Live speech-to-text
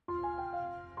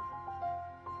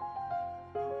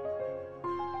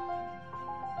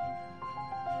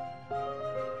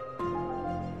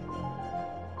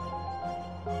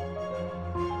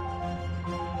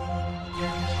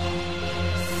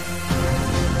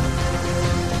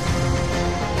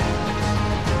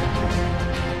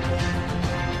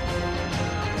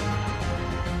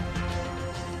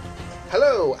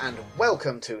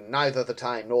welcome to Neither the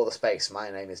Time Nor the Space. My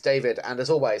name is David, and as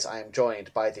always, I am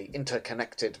joined by the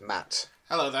interconnected Matt.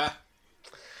 Hello there.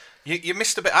 You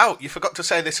missed a bit out. You forgot to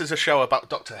say this is a show about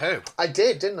Doctor Who. I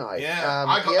did, didn't I? Yeah,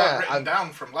 I got that written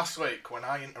down from last week when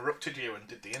I interrupted you and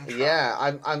did the intro. Yeah,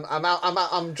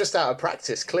 I'm just out of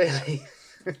practice, clearly.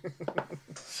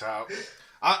 So,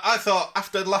 I thought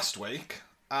after last week,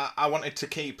 I wanted to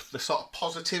keep the sort of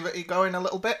positivity going a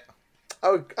little bit.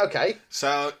 Oh, okay.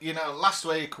 So, last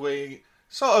week we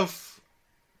sort of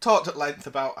talked at length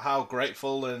about how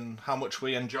grateful and how much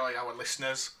we enjoy our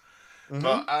listeners. Mm-hmm.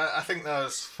 But I think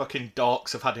those fucking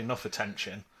dorks have had enough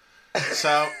attention.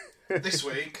 So, this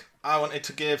week, I wanted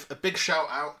to give a big shout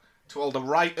out to all the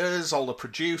writers, all the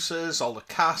producers, all the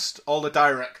cast, all the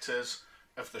directors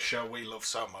of the show we love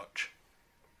so much.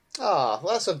 Ah,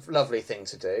 well, that's a lovely thing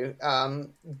to do.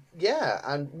 Yeah,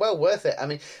 and well worth it. I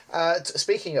mean,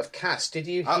 speaking of cast, did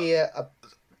you hear...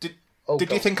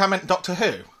 Did you think I meant Doctor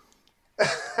Who?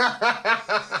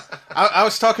 I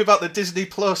was talking about the Disney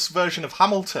Plus version of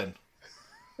Hamilton.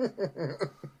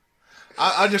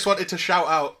 I just wanted to shout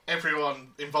out everyone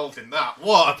involved in that.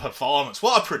 What a performance.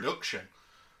 What a production.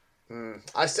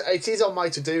 It is on my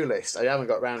to-do list. I haven't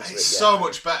got round to it yet. It's so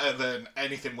much better than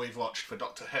anything we've watched for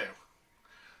Doctor Who.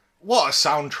 What a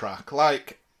soundtrack.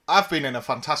 Like, I've been in a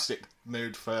fantastic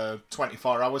mood for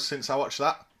 24 hours since I watched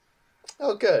that.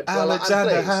 Oh, good.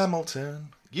 Alexander Hamilton.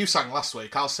 You sang last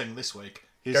week, I'll sing this week.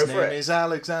 His name is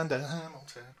Alexander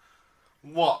Hamilton.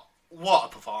 What a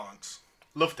performance.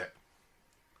 Loved it.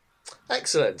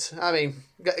 Excellent. I mean,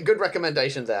 good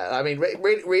recommendation there. I mean,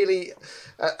 really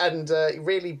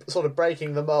sort of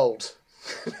breaking the mould.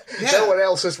 Yeah. No one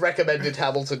else has recommended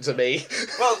Hamilton to me.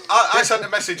 Well, I sent a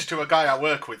message to a guy I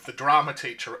work with, the drama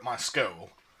teacher at my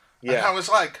school. Yeah. And I was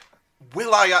like,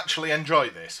 will I actually enjoy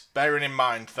this? Bearing in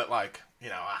mind that, I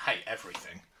hate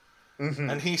everything. Mm-hmm.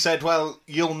 And he said, well,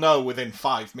 you'll know within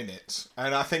 5 minutes.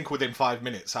 And I think within 5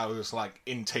 minutes I was,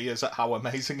 in tears at how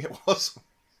amazing it was.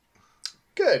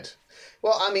 Good.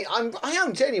 Well, I mean, I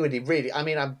am genuinely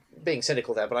I'm being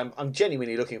cynical there, but I'm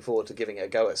genuinely looking forward to giving it a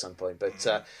go at some point. But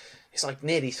it's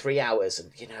nearly 3 hours,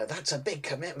 and, that's a big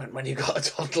commitment when you've got a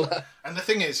toddler. And the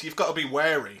thing is, you've got to be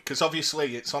wary, because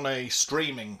obviously it's on a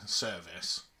streaming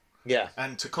service. Yeah.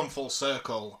 And to come full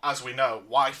circle, as we know,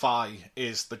 Wi-Fi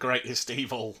is the greatest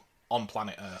evil on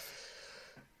planet Earth.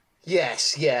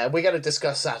 Yes, yeah, we're going to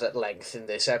discuss that at length in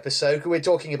this episode. We're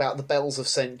talking about the Bells of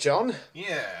St. John.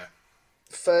 Yeah.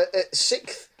 For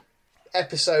 6th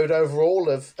episode overall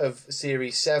of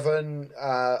Series 7,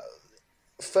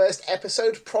 first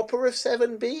episode proper of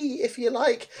 7B, if you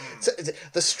like. So,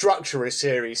 the structure of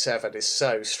Series 7 is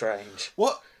so strange.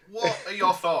 What are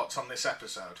your thoughts on this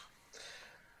episode?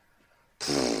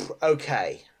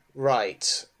 Okay,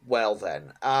 right. Well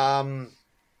then. I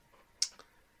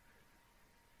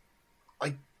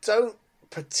don't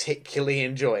particularly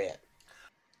enjoy it.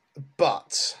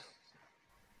 But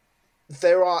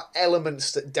there are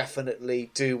elements that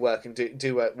definitely do work and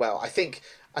do work well. I think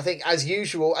as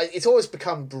usual, it's always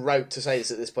become rote to say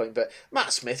this at this point, but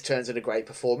Matt Smith turns in a great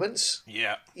performance.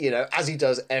 Yeah. As he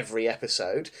does every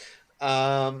episode.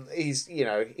 He's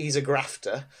a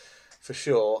grafter for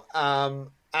sure. And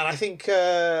I think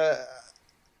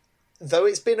though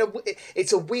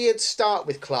it's a weird start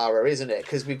with Clara, isn't it?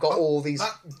 Because we've got all these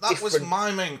that was my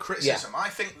main criticism. Yeah. I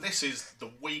think this is the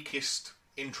weakest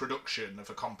introduction of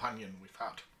a companion we've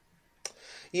had.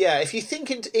 Yeah, if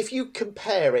you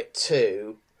compare it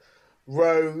to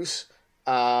Rose,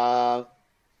 not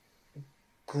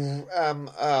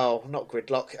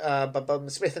Gridlock, but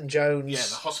Smith and Jones. Yeah,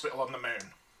 the Hospital on the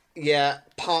Moon. Yeah,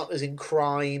 Partners in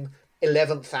Crime,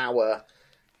 11th Hour.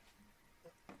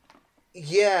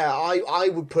 Yeah, I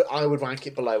would rank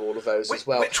it below all of those as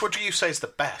well. Which would you say is the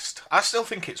best? I still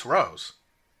think it's Rose.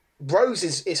 Rose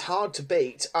is hard to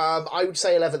beat. I would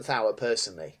say 11th Hour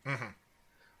personally. Mm-hmm.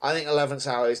 I think 11th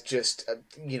Hour is just a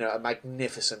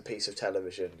magnificent piece of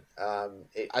television.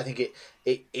 I think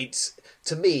it's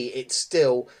to me it's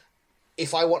still,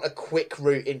 if I want a quick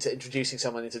route into introducing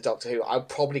someone into Doctor Who, I'd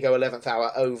probably go 11th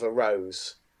Hour over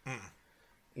Rose.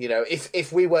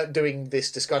 If we weren't doing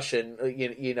this discussion,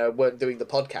 weren't doing the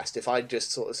podcast, if I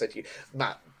just sort of said to you,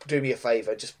 Matt, do me a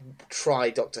favour, just try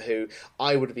Doctor Who,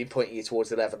 I would have been pointing you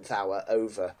towards 11th Hour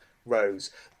over Rose.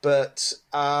 But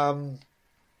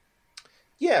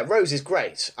yeah, Rose is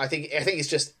great. I think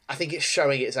it's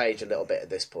showing its age a little bit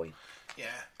at this point. Yeah,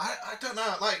 I don't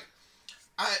know.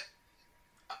 I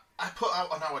put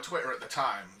out on our Twitter at the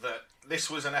time that this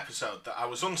was an episode that I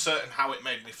was uncertain how it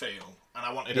made me feel, and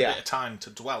I wanted a bit of time to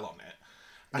dwell on it.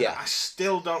 And I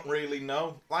still don't really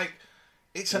know.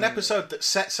 It's an episode that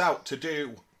sets out to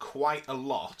do quite a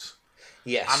lot,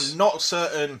 Yes. I'm not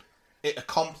certain it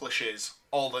accomplishes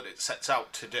all that it sets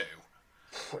out to do.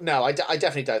 No, I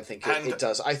definitely don't think it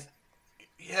does.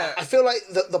 Yeah. I feel like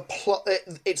the plot.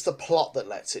 It's the plot that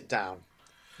lets it down.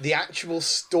 The actual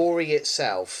story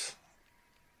itself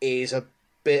is a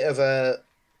bit of a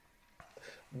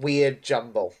weird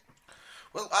jumble.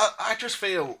 Well, I just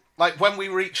feel like when we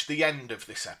reach the end of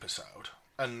this episode,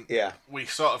 and we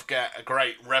sort of get a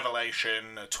great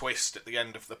revelation, a twist at the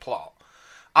end of the plot,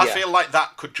 I feel like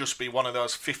that could just be one of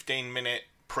those 15-minute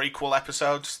prequel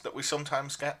episodes that we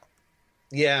sometimes get.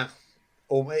 Yeah.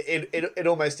 It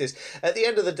almost is. At the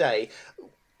end of the day,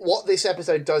 what this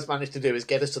episode does manage to do is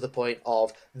get us to the point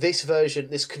of this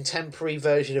contemporary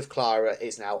version of Clara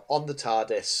is now on the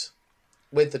TARDIS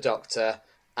with the Doctor,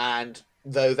 and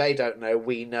though they don't know,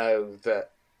 we know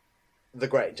that the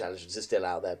Great Intelligence is still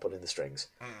out there pulling the strings.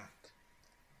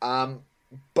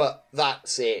 But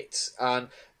that's it. And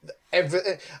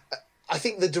I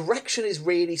think the direction is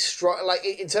really strong. Like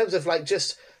in terms of like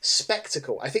just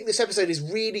spectacle, I think this episode is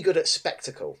really good at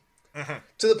spectacle.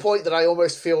 To the point that I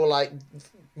almost feel like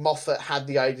Moffat had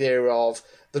the idea of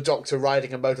the Doctor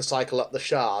riding a motorcycle up the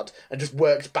Shard and just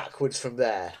worked backwards from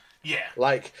there. Yeah,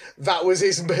 like that was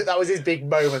his big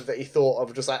moment that he thought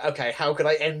of, just like, okay, how can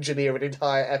I engineer an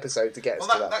entire episode to get us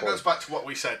to that point? That goes back to what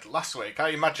we said last week. I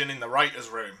imagine in the writers'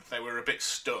 room they were a bit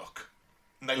stuck,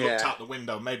 and they looked out the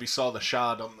window, maybe saw the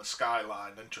Shard on the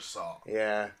skyline, and just thought,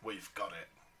 "Yeah, we've got it."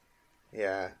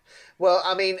 Yeah, well,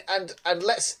 I mean, and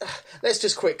let's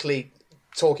just quickly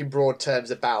talk in broad terms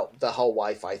about the whole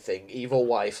Wi-Fi thing, evil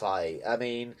Wi-Fi. I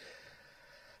mean,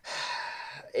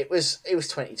 it was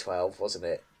 2012, wasn't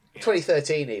it?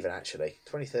 2013 even, actually.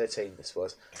 2013 this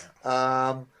was.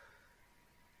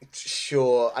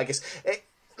 Sure, I guess.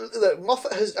 Look,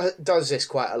 Moffat does this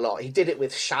quite a lot. He did it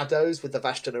with shadows, with the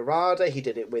Vashta Nerada. He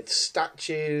did it with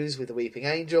statues, with the Weeping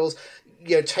Angels.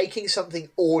 You know, taking something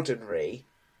ordinary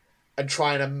and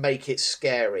trying to make it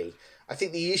scary. I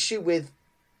think the issue with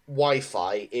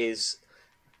Wi-Fi is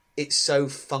it's so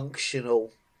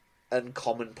functional and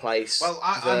commonplace. Well,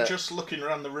 I'm just looking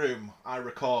around the room I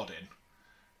record in,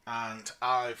 and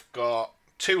I've got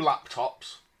 2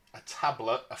 laptops, a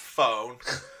tablet, a phone,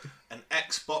 an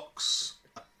Xbox,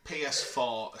 a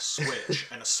PS4, a Switch,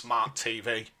 and a smart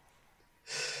TV.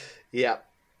 Yeah.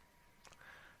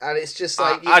 And it's just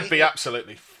like... I'd be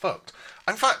absolutely fucked.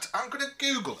 In fact, I'm going to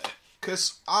Google it,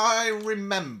 because I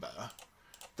remember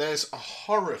there's a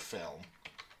horror film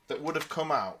that would have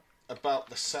come out about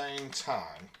the same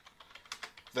time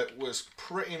that was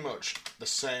pretty much the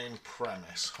same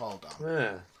premise. Hold on.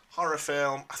 Yeah. Horror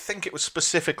film. I think it was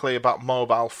specifically about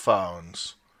mobile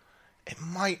phones. It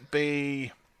might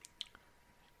be...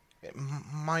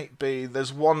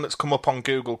 There's one that's come up on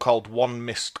Google called One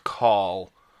Missed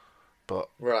Call. But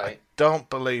I don't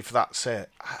believe that's it.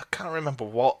 I can't remember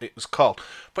what it was called.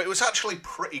 But it was actually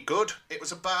pretty good. It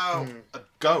was about a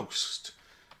ghost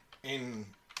in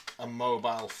a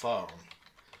mobile phone.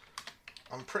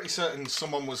 I'm pretty certain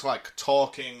someone was like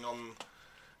talking on...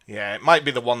 Yeah, it might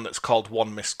be the one that's called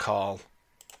One Missed Call.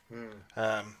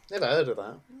 Never heard of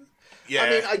that. Yeah, I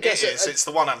mean, I guess it is. It's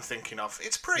the one I'm thinking of.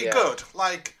 It's pretty good.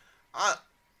 Like,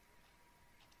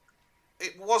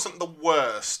 it wasn't the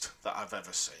worst that I've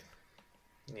ever seen.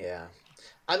 Yeah,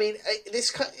 I mean,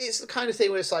 it's the kind of thing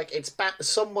where it's like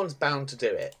someone's bound to do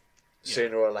it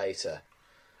sooner or later.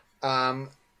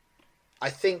 I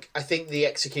think the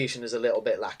execution is a little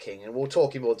bit lacking, and we'll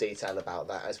talk in more detail about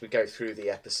that as we go through the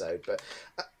episode. But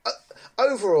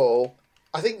overall,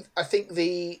 I think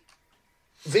the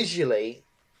visually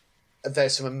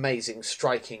there's some amazing,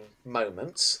 striking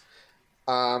moments,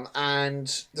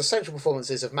 and the central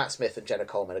performances of Matt Smith and Jenna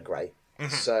Coleman are great.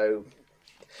 So.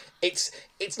 It's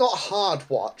not a hard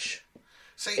watch.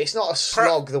 See, it's not a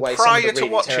slog the way some of the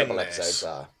really terrible episodes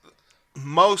are.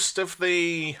 Most of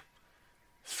the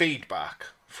feedback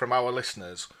from our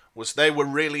listeners was they were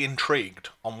really intrigued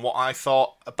on what I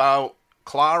thought about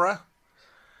Clara.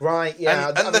 Right, yeah.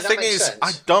 And the thing is, sense.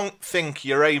 I don't think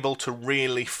you're able to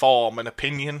really form an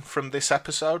opinion from this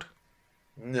episode.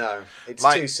 No, it's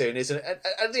too soon, isn't it?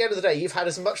 At the end of the day, you've had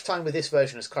as much time with this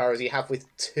version as Clara as you have with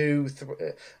 2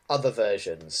 other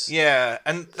versions. Yeah,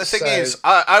 and the thing is,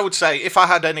 I would say, if I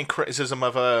had any criticism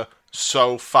of her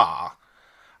so far,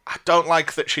 I don't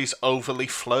like that she's overly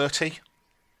flirty.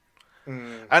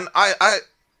 And I,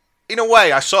 in a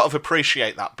way, I sort of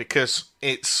appreciate that, because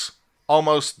it's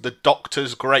almost the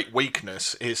Doctor's great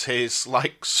weakness is his,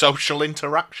 like, social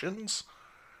interactions.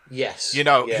 Yes. You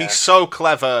know, he's so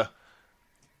clever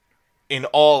in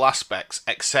all aspects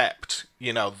except,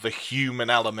 you know, the human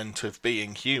element of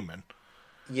being human.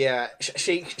 Yeah,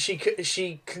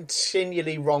 she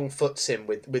continually wrong foots him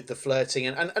with the flirting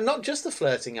and not just the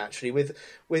flirting actually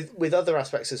with other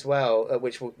aspects as well,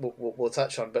 which we'll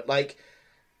touch on. But like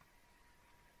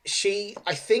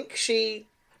I think she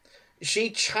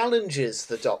challenges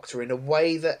the Doctor in a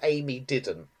way that Amy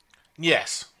didn't.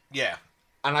 Yes, yeah,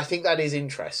 and I think that is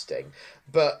interesting.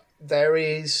 But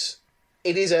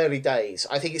it is early days.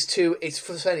 I think it's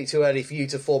certainly too early for you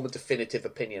to form a definitive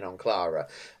opinion on Clara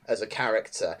as a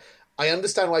character. I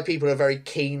understand why people are very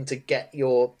keen to get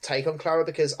your take on Clara,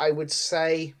 because I would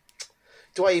say,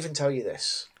 do I even tell you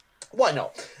this? Why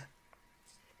not?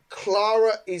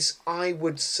 Clara is, I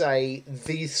would say,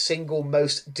 the single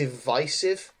most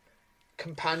divisive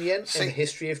companion in the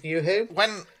history of New Who.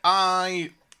 When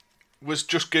I was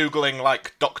just Googling,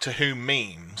 like, Doctor Who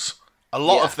memes, a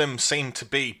lot of them seem to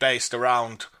be based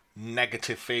around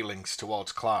negative feelings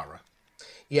towards Clara.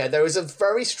 Yeah, there is a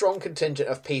very strong contingent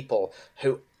of people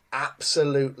who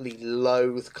absolutely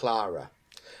loathe Clara.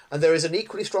 And there is an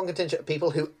equally strong contingent of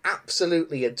people who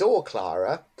absolutely adore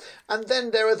Clara. And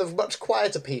then there are the much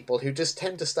quieter people who just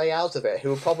tend to stay out of it,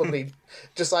 who are probably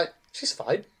just like, she's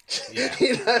fine. Yeah.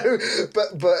 You know?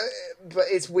 But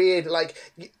it's weird. Like,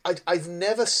 I've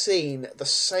never seen the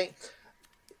same...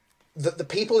 The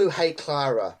people who hate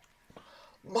Clara,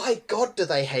 my God, do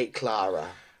they hate Clara?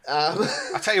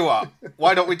 I tell you what,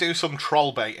 why don't we do some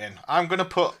troll baiting? I'm going to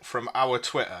put from our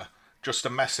Twitter just a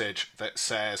message that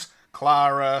says,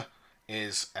 Clara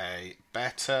is a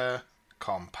better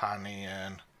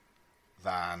companion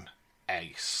than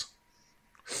Ace.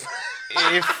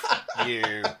 If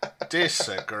you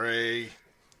disagree,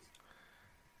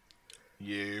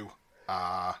 you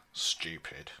are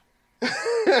stupid.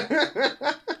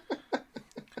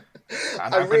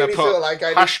 And I'm going to put like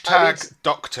hashtag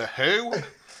Doctor Who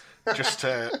just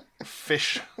to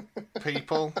fish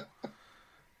people.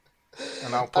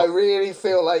 And I'll put... I really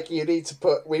feel like we need to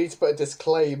put a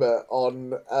disclaimer on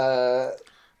that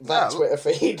Twitter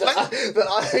feed that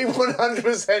I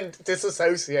 100%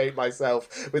 disassociate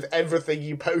myself with everything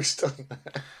you post on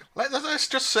there. Let's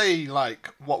just see like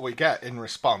what we get in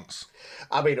response.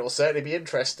 I mean, it'll certainly be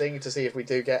interesting to see if we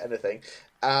do get anything.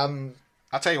 I'll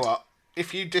tell you what.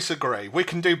 If you disagree, we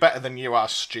can do better than you are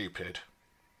stupid.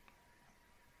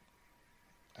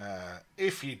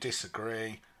 If you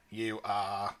disagree, you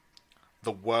are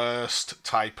the worst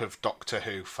type of Doctor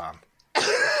Who fan.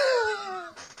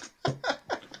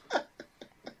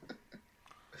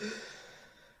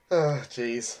 Oh,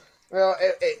 jeez. Well,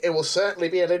 it will certainly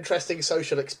be an interesting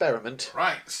social experiment.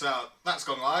 Right, so that's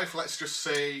gone live. Let's just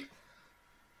see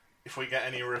if we get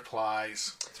any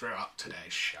replies throughout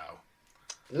today's show.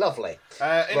 Lovely.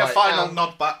 In a final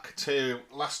nod back to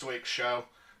last week's show,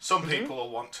 some people will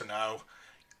want to know,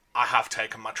 I have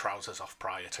taken my trousers off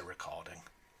prior to recording.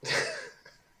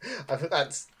 I think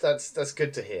that's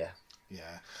good to hear.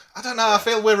 Yeah. I don't know, I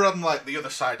feel we're on like the other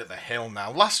side of the hill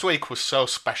now. Last week was so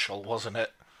special, wasn't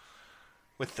it?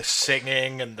 With the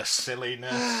singing and the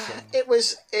silliness. And... It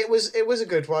was a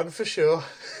good one for sure.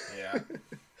 Yeah.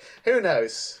 Who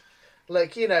knows?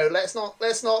 Like, you know, let's not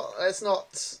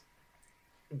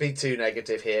be too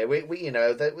negative here. We you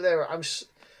know,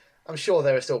 I'm sure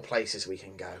there are still places we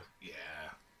can go. Yeah.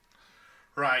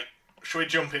 Right. Shall we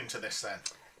jump into this then?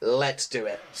 Let's do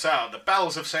it. So, The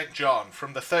Bells of St. John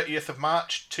from the 30th of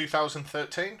March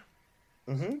 2013.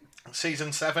 Mm-hmm.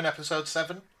 Season 7, Episode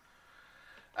 7.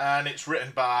 And it's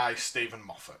written by Stephen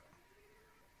Moffat.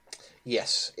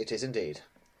 Yes, it is indeed.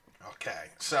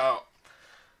 Okay, so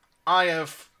I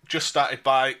have just started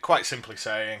by quite simply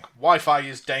saying Wi-Fi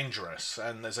is dangerous,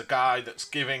 and there's a guy that's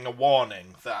giving a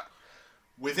warning that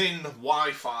within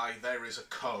Wi-Fi there is a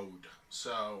code.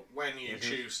 So when you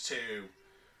choose to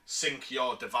sync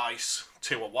your device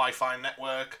to a Wi-Fi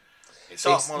network, it's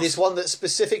almost... this one that's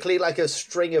specifically like a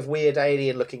string of weird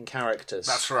alien-looking characters.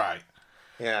 That's right.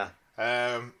 Yeah.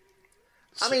 So...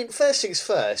 I mean, first things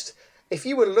first, if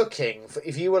you were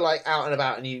like out and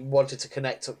about and you wanted to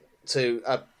connect to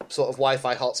a sort of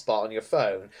Wi-Fi hotspot on your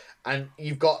phone, and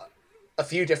you've got a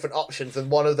few different options,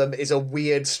 and one of them is a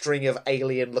weird string of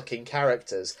alien-looking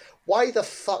characters, why the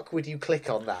fuck would you click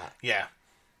on that? Yeah.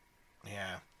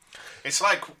 Yeah. It's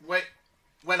like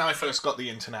when I first got the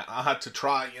internet, I had to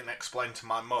try and explain to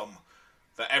my mum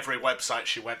that every website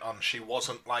she went on, she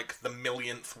wasn't like the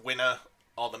millionth winner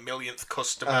or the millionth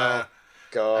customer. Oh,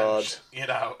 God. And, you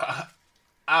know,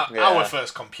 our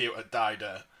first computer died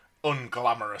a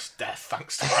unglamorous death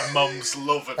thanks to my mum's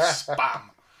love of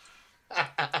spam.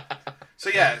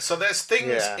 So there's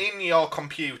things in your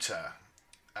computer,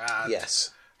 and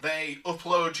yes, they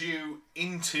upload you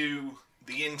into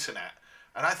the internet,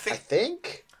 And I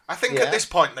think. at this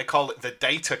point they call it the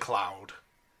data cloud.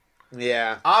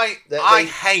 Yeah. I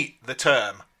hate the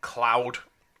term cloud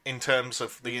in terms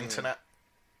of the internet.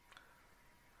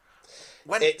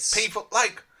 When people,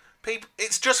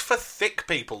 it's just for thick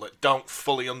people that don't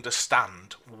fully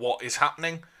understand what is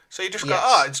happening. So you just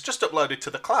go, it's just uploaded to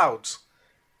the clouds.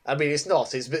 I mean, it's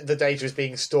not. The data is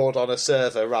being stored on a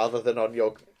server rather than on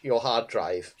your hard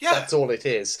drive. Yeah. That's all it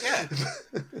is. Yeah.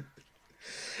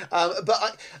 I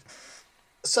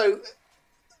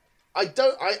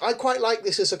quite like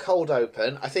this as a cold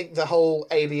open. I think the whole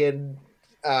alien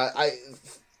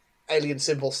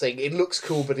symbols thing, it looks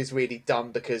cool, but it's really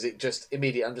dumb because it just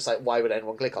immediately, I'm just like, why would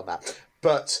anyone click on that?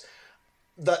 But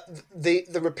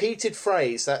the repeated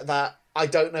phrase that I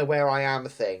don't know where I am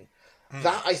thing,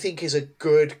 that I think is a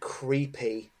good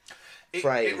creepy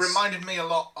phrase. It reminded me a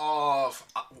lot of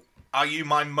Are You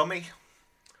My Mummy?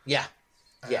 Yeah.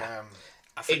 Yeah.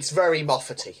 It's very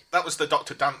Moffat-y. That was the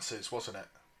Dr. Dances, wasn't it?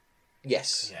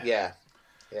 Yes. Yeah.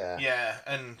 Yeah,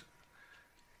 and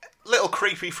little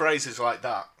creepy phrases like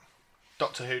that.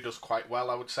 Doctor Who does quite well,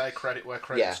 I would say. Credit where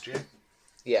credit's due.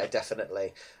 Yeah,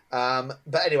 definitely.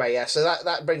 But anyway, yeah, so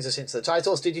that brings us into the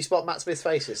titles. Did you spot Matt Smith's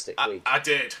face this week? I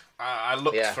did. I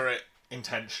looked for it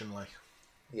intentionally.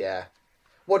 Yeah.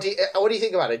 What do you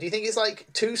think about it? Do you think it's like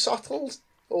too subtle,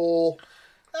 or?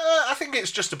 I think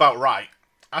it's just about right.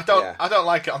 I don't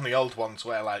like it on the old ones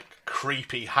where like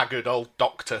creepy, haggard old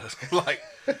doctor like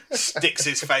sticks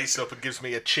his face up and gives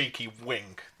me a cheeky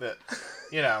wink. That,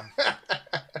 you know,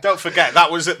 don't forget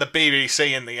that was at the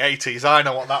BBC in the 80s. I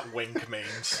know what that wink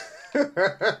means.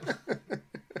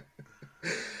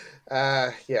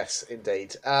 Yes,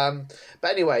 indeed.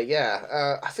 But anyway,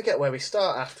 I forget where we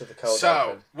start after the cold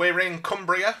open. We're in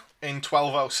Cumbria in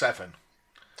 1207.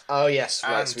 Oh yes,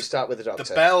 right. So we start with the Doctor.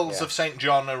 The bells of St.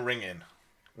 John are ringing.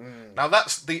 Now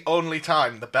that's the only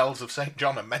time the bells of St.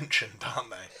 John are mentioned, aren't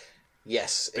they?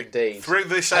 Yes, indeed. Through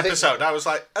this episode, I was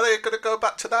like, are they going to go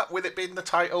back to that with it being the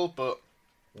title? But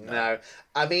no.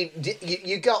 I mean,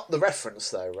 you got the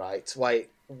reference though, right?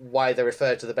 Why they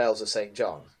refer to the bells of St.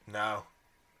 John? No.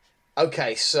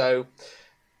 Okay, so,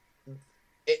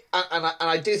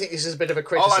 I do think this is a bit of a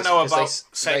criticism. All I know about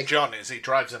St. John is he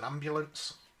drives an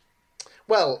ambulance.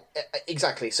 Well,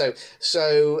 exactly. So,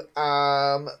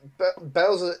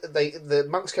 bells. The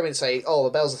monks come in and say, "Oh, the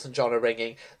bells of St. John are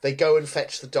ringing." They go and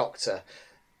fetch the Doctor,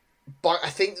 but I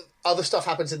think other stuff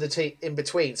happens in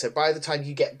between. So by the time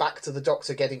you get back to the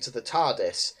Doctor getting to the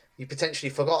TARDIS, you've potentially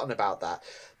forgotten about that.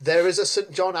 There is a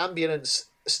St. John ambulance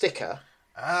sticker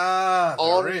on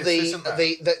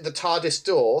the TARDIS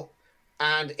door,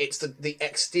 and it's the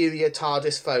exterior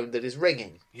TARDIS phone that is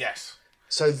ringing. Yes.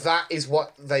 So that is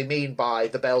what they mean by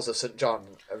the bells of St.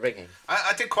 John ringing.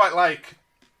 I did quite like,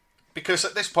 because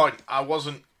at this point I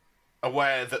wasn't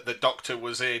aware that the Doctor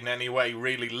was in any way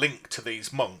really linked to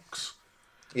these monks.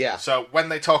 Yeah. So when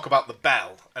they talk about the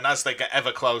bell, and as they get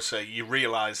ever closer, you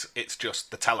realise it's just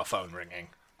the telephone ringing.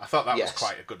 I thought that was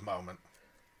quite a good moment.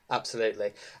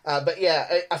 Absolutely. But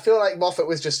yeah, I feel like Moffat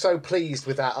was just so pleased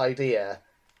with that idea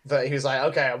that he was like,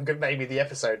 okay, I'm going to name the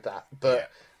episode that.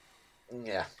 But...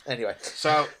 yeah, anyway.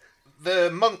 So, the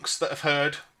monks that have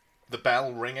heard the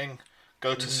bell ringing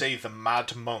go to see the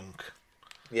Mad Monk.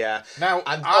 Yeah. Now,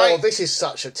 this is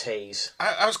such a tease.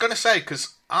 I was going to say,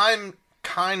 because I'm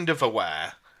kind of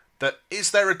aware that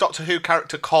is there a Doctor Who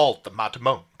character called the Mad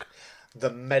Monk? The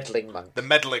Meddling Monk. The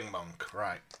Meddling Monk,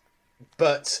 right.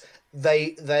 But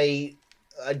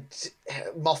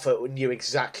Moffat knew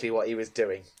exactly what he was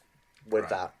doing with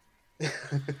that.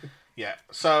 Yeah,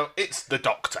 so it's the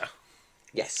Doctor.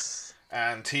 Yes.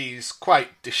 And he's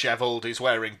quite dishevelled. He's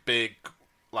wearing big,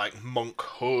 monk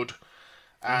hood.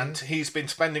 And he's been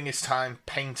spending his time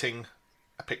painting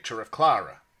a picture of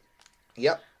Clara.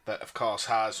 Yep. That, of course,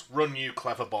 has "Run You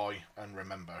Clever Boy" and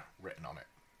 "Remember" written on it.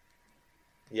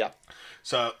 Yep.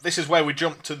 So this is where we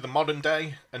jump to the modern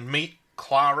day and meet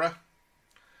Clara,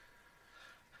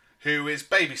 who is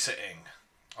babysitting.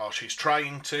 Or she's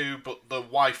trying to, but the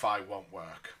Wi-Fi won't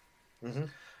work. Mm-hmm.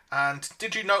 And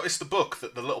did you notice the book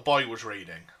that the little boy was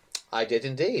reading? I did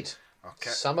indeed. Okay.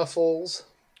 Summer Falls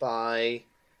by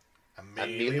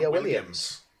Amelia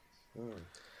Williams. And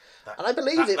I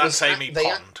believe that's Amy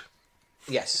Pond.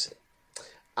 Yes.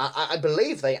 I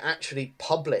believe they actually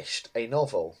published a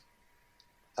novel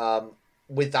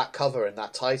with that cover and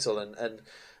that title and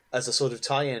as a sort of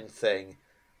tie-in thing.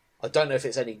 I don't know if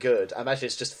it's any good. I imagine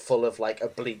it's just full of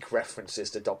oblique references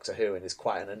to Doctor Who and is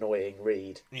quite an annoying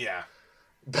read. Yeah.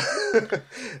 But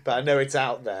I know it's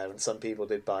out there and some people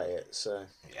did buy it, so...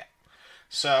 Yeah.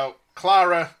 So,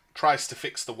 Clara tries to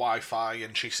fix the Wi-Fi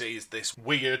and she sees this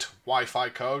weird Wi-Fi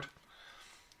code.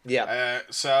 Yeah.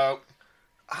 So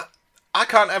I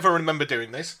can't ever remember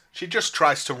doing this. She just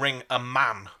tries to ring a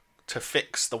man to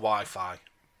fix the Wi-Fi.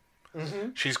 Mm-hmm.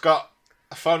 She's got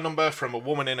a phone number from a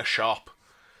woman in a shop.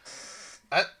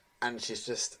 And she's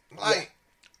just...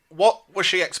 What was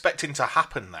she expecting to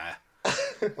happen there?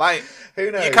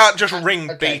 Who knows? You can't just ring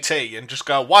BT and just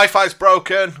go, Wi-Fi's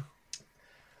broken.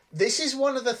 This is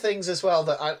one of the things as well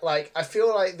that I feel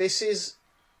like this is...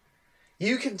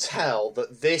 You can tell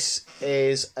that this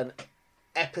is an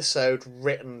episode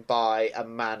written by a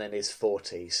man in his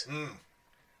 40s.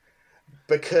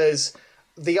 Because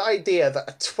the idea that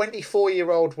a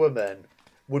 24-year-old woman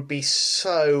would be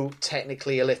so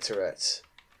technically illiterate,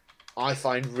 I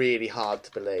find really hard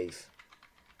to believe.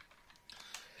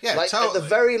 Yeah, totally. At the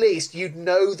very least, you'd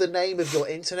know the name of your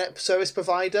internet service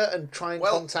provider and try and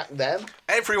contact them.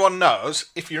 Everyone knows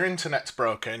if your internet's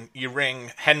broken, you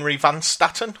ring Henry Van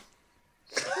Statten.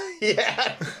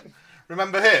 Yeah.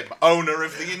 Remember him? Owner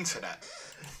of the internet.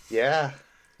 Yeah.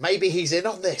 Maybe he's in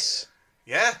on this.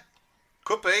 Yeah.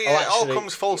 Could be. It all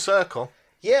comes full circle.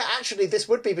 Yeah, actually, this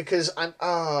would be because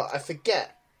I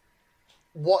forget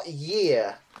what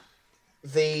year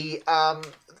the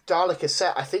Dalek is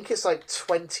set. I think it's like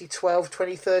 2012,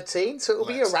 2013, so it'll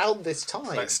be around this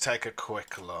time. Let's take a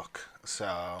quick look. So,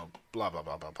 blah, blah,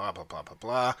 blah, blah, blah, blah, blah, blah,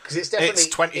 blah. Because it's definitely... It's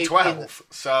 2012,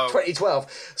 so...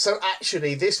 2012. So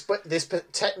actually, this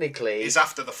technically... is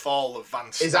after the fall of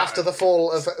Van Statten. Is after the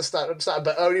fall of Statten,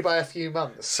 but only by a few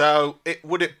months. So,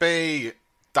 would it be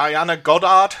Diana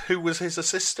Goddard, who was his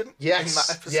assistant in that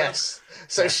episode? Yes.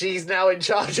 So she's now in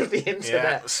charge of the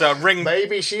internet. Yeah. So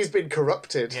maybe she's been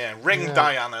corrupted. Yeah, ring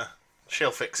Diana.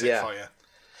 She'll fix it for you.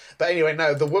 But anyway,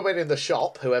 no, the woman in the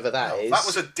shop, whoever that is... That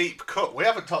was a deep cut. We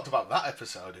haven't talked about that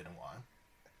episode in a while.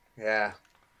 Yeah.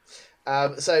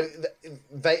 So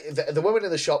the woman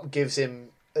in the shop gives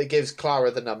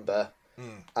Clara the number,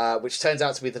 which turns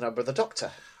out to be the number of the Doctor.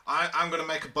 I'm going to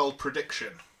make a bold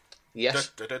prediction.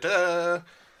 Yes.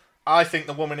 I think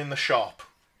the woman in the shop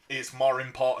is more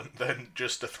important than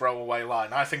just a throwaway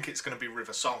line. I think it's going to be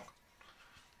River Song.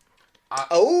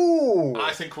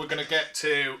 I think we're going to get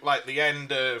to the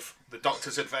end of the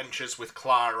Doctor's adventures with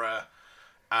Clara,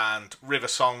 and River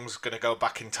Song's going to go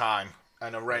back in time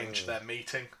and arrange their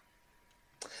meeting.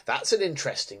 That's an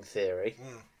interesting theory.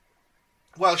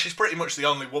 Well, she's pretty much the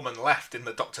only woman left in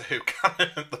the Doctor Who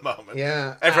canon at the moment.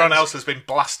 Yeah. Everyone else has been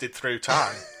blasted through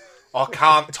time, or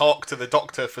can't talk to the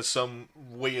Doctor for some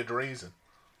weird reason.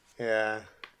 Yeah.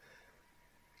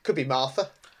 Could be Martha.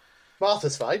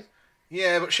 Martha's fine.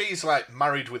 Yeah, but she's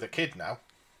married with a kid now.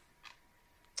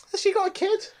 Has she got a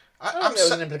kid? I don't think there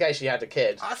was an implication she had a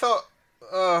kid. I thought...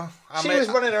 she was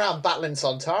running around battling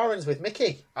Sontarans with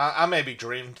Mickey. I maybe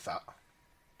dreamed that.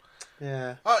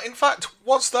 Yeah. In fact,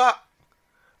 was that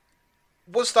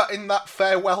in that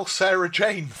Farewell Sarah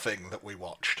Jane thing that we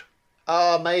watched?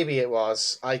 Maybe it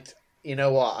was. You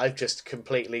know what? I've just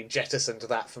completely jettisoned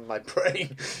that from my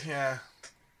brain. Yeah.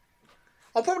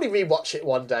 I'll probably rewatch it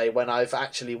one day when I've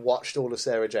actually watched all of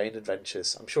Sarah Jane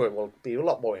Adventures. I'm sure it will be a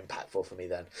lot more impactful for me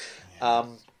then. Yeah.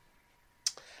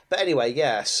 But anyway,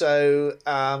 yeah, so...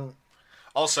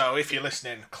 Also, if you're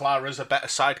listening, Clara's a better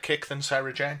sidekick than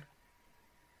Sarah Jane.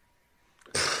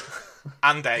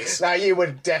 And Ace. Now, you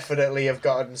would definitely have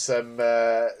gotten some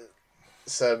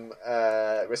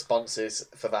responses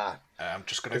for that. I'm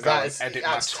just going to go and edit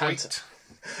my tweet.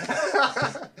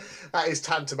 That is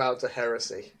tantamount to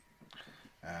heresy.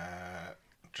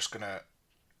 Just going to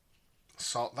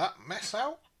sort that mess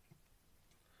out.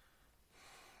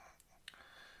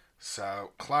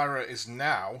 So, Clara is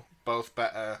now both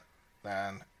better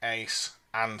than Ace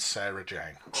and Sarah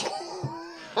Jane.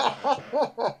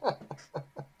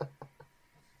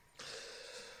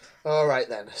 All right,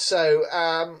 then. So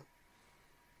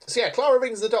yeah, Clara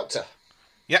rings the Doctor.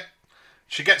 Yep.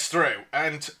 She gets through,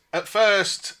 and at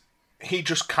first, he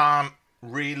just can't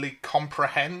really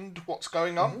comprehend what's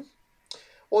going on. Mm-hmm.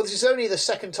 Well, this is only the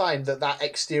second time that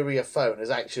exterior phone has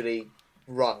actually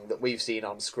rung that we've seen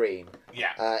on screen.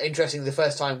 Yeah. Interestingly, the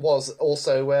first time was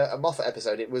also a Moffat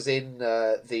episode. It was in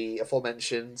the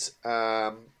aforementioned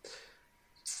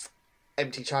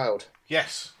Empty Child.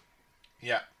 Yes.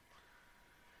 Yeah.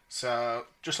 So,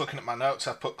 just looking at my notes,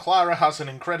 I've put Clara has an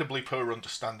incredibly poor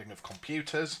understanding of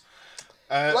computers.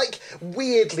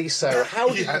 Weirdly so. How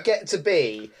do you get to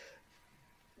be,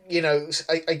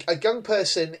 a young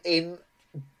person in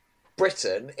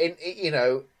Britain, in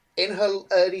her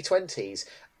early 20s,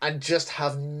 and just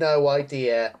have no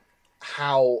idea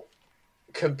how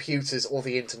computers or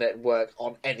the internet work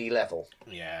on any level?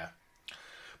 Yeah.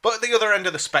 But at the other end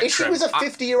of the spectrum... If she was a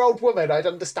 50-year-old woman, I'd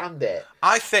understand it.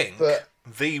 I think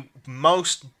the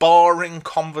most boring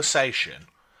conversation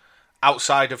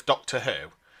outside of Doctor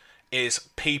Who is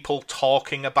people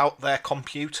talking about their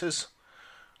computers.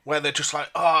 Where they're just like,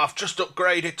 oh, I've just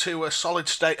upgraded to a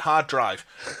solid-state hard drive.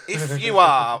 If you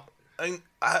are...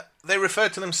 they refer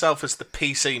to themselves as the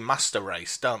PC master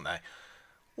race, don't they?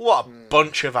 What a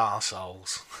bunch of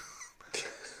arseholes.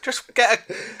 Just get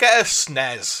a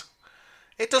SNES.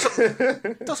 It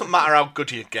doesn't matter how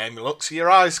good your game looks.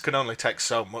 Your eyes can only take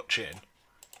so much in.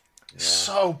 It's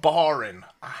so boring.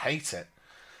 I hate it.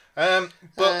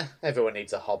 But everyone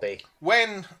needs a hobby.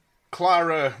 When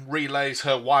Clara relays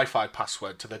her Wi-Fi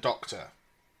password to the Doctor,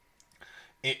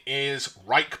 it is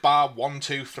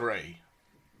Reichbar123.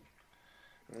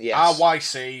 Yes.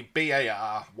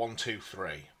 RYCBAR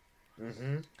 123.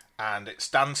 Mm-hmm. And it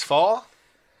stands for...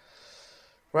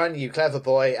 Run, you clever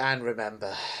boy, and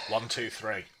remember.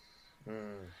 123.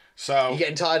 So... You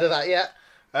getting tired of that yet?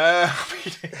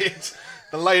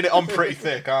 They're laying it on pretty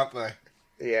thick, aren't they?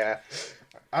 Yeah.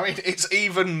 I mean, it's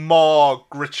even more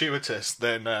gratuitous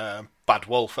than Bad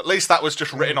Wolf. At least that was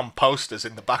just written on posters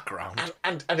in the background.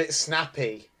 And it's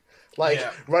snappy. Like,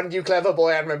 run, you clever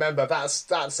boy, and remember. That's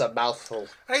a mouthful.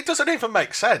 And it doesn't even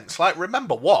make sense. Like,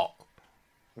 remember what?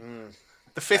 The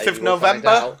 5th of Maybe we'll November?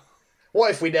 find out.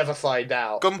 What if we never find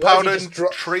out? Gunpowder,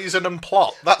 treason and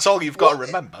plot. That's all you've got to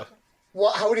remember.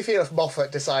 How would you feel if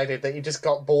Moffat decided that he just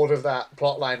got bored of that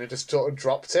plotline and just sort of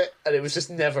dropped it, and it was just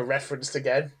never referenced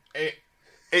again?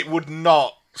 It would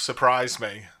not surprise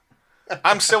me.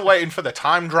 I'm still waiting for the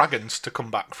Time Dragons to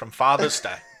come back from Father's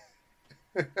Day.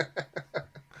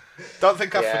 Don't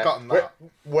think I've forgotten that.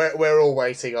 We're all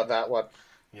waiting on that one.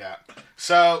 Yeah.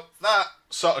 So that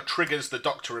sort of triggers the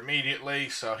Doctor immediately,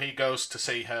 so he goes to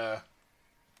see her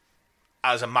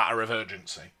as a matter of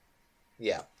urgency.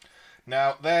 Yeah.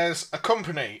 Now, there's a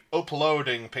company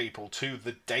uploading people to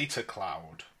the data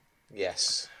cloud.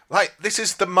 Yes. Like, this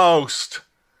is the most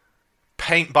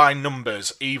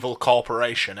paint-by-numbers evil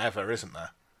corporation ever, isn't there?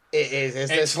 It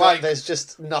is. There's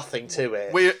just nothing to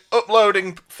it. We're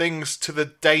uploading things to the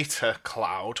data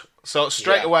cloud, so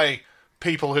straight away,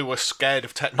 people who are scared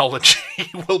of technology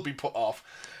will be put off.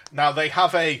 Now, they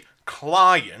have a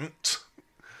client,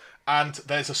 and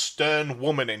there's a stern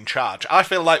woman in charge. I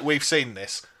feel like we've seen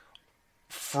this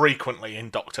frequently in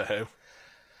Doctor Who.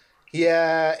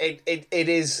 Yeah, it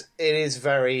is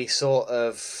very sort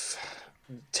of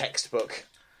textbook.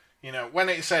 You know, when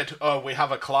it said, oh, we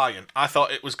have a client, I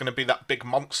thought it was going to be that big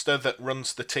monster that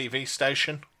runs the TV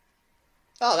station.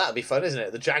 Oh, that'd be fun, isn't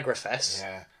it? The Jagrafess.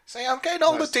 Yeah. See, I'm getting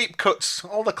all the deep cuts,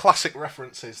 all the classic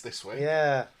references this week.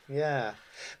 Yeah.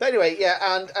 But anyway,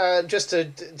 and just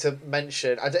to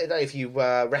mention, I don't know if you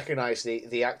recognise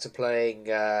the actor playing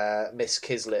Miss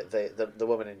Kislet, the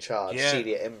woman in charge,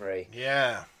 Celia Imrie.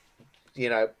 Yeah. You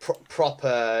know,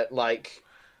 proper, like,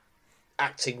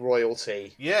 acting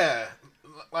royalty. Yeah.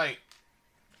 Like,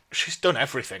 she's done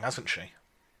everything, hasn't she?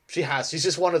 She has. She's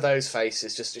just one of those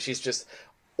faces. She's just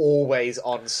always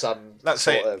on some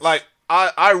sort of... Like,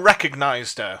 I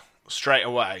recognised her straight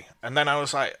away, and then I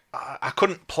was like, I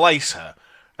couldn't place her.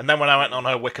 And then when I went on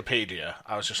her Wikipedia,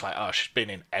 I was just like, oh, she's been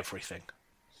in everything.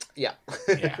 Yeah.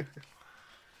 Yeah.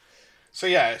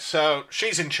 So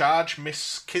she's in charge,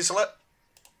 Miss Kislet.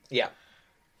 Yeah.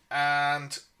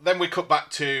 And then we cut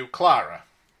back to Clara,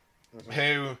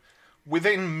 who,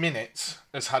 within minutes,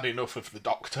 has had enough of the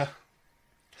Doctor.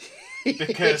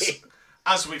 Because,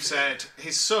 as we've said,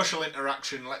 his social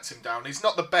interaction lets him down. He's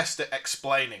not the best at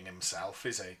explaining himself,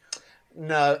 is he?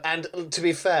 No, and to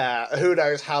be fair, who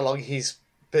knows how long he's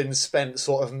been spent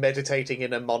sort of meditating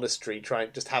in a monastery,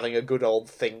 just having a good old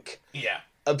think. Yeah.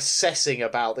 Obsessing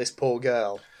about this poor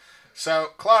girl. So,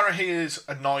 Clara hears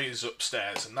a noise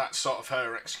upstairs, and that's sort of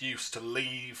her excuse to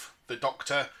leave the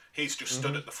Doctor. He's just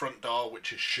stood at the front door,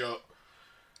 which is shut.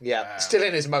 Yeah, still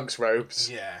in his monk's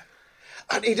robes. Yeah.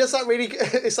 And he does that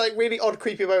it's like really odd,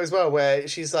 creepy moment as well, where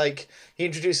she's like, he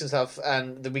introduces himself,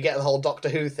 and then we get the whole Doctor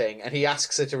Who thing, and he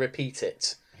asks her to repeat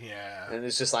it. Yeah. And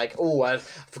it's just like, oh, I've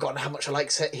forgotten how much I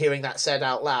like hearing that said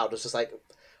out loud. It's just like,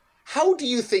 how do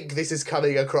you think this is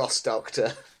coming across,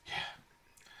 Doctor? Yeah.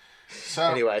 So,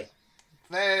 anyway.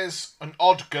 There's an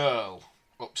odd girl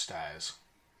upstairs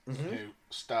who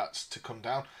starts to come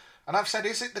down. And I've said,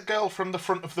 is it the girl from the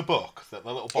front of the book that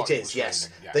the little boy was It is, yes.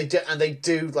 reading? Yeah. They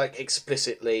do like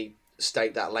explicitly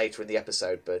state that later in the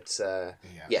episode, but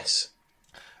yes.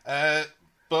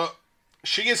 But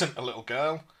she isn't a little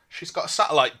girl. She's got a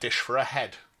satellite dish for a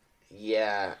head.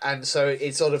 Yeah, and so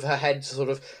it's sort of her head sort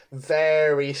of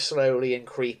very slowly and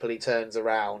creepily turns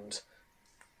around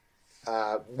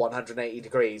 180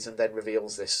 degrees and then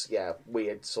reveals this,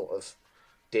 weird sort of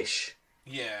dish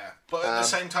Yeah, but at the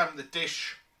same time, the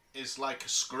dish is like a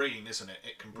screen, isn't it?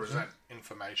 It can present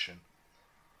information.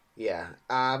 Yeah.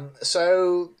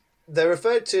 So they're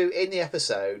referred to in the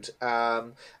episode,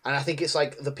 and I think it's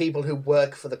like the people who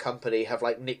work for the company have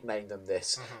like nicknamed them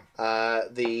this.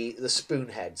 The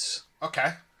Spoonheads.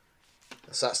 Okay.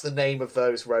 So that's the name of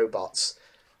those robots.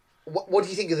 What do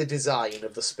you think of the design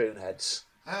of the Spoonheads?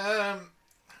 I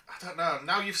don't know.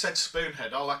 Now you've said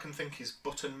Spoonhead, all I can think is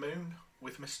Button Moon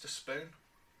with Mr. Spoon.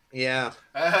 Yeah.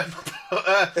 I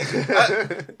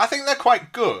think they're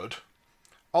quite good,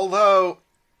 although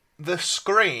the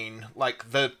screen, like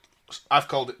I've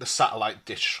called it the satellite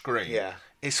dish screen,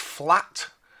 is flat.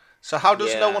 So how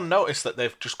does no one notice that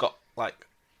they've just got like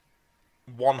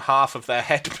one half of their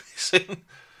head missing?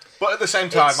 But at the same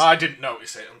time, I didn't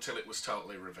notice it until it was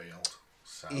totally revealed.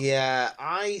 So. Yeah,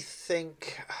 I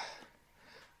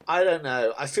don't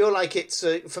know. I feel like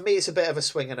for me, it's a bit of a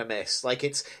swing and a miss. Like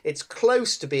it's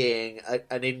close to being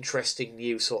an interesting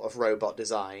new sort of robot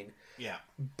design. Yeah.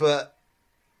 But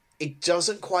it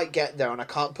doesn't quite get there, and I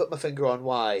can't put my finger on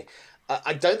why.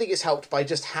 I don't think it's helped by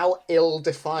just how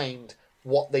ill-defined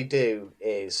what they do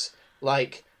is.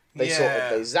 Like they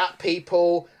they zap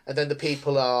people, and then the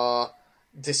people are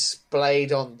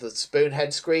displayed on the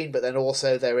Spoonhead screen, but then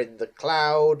also they're in the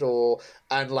cloud,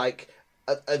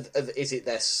 is it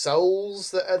their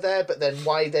souls that are there? But then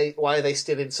why are they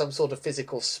still in some sort of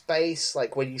physical space?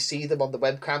 Like when you see them on the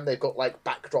webcam, they've got like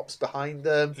backdrops behind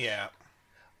them. Yeah,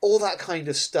 all that kind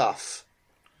of stuff.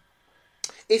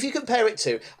 If you compare it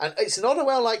to, and it's not a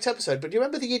well-liked episode, but do you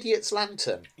remember the Idiot's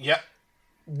Lantern? Yeah.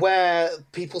 Where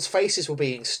people's faces were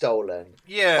being stolen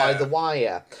by the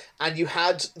wire, and you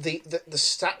had the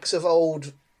stacks of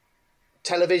old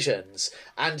televisions,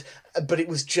 but it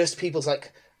was just people's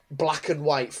like black and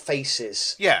white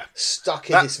faces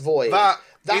stuck in this void. That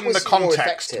in was the context more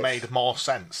effective. Made more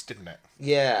sense, didn't it?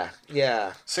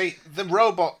 Yeah. See, the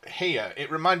robot here, it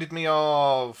reminded me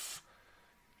of,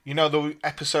 the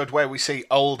episode where we see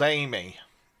old Amy,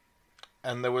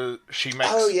 and she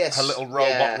makes her little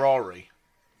robot Rory.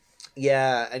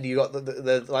 Yeah, and you got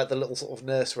the like the little sort of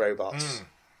nurse robots.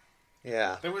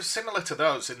 Yeah. They were similar to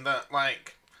those in that,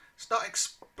 like, it's not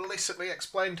explicitly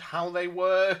explained how they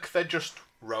work, they're just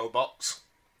robots.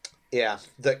 Yeah,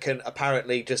 that can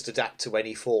apparently just adapt to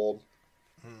any form.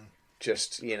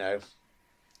 Just,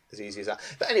 as easy as that.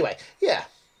 But anyway, yeah,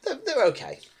 they're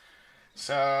okay.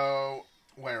 So,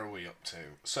 where are we up to?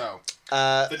 So,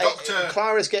 the Doctor...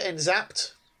 Clara's getting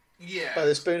zapped by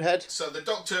the Spoonhead. So the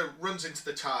Doctor runs into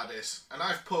the TARDIS, and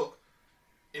I've put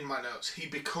in my notes, he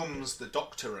becomes the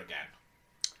Doctor again.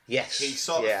 Yes. He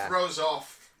sort of throws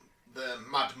off the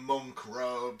Mad Monk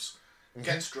robes,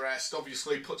 gets dressed,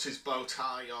 obviously puts his bow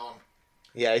tie on.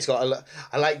 Yeah, he's got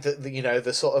I like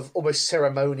the sort of almost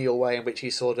ceremonial way in which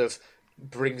he sort of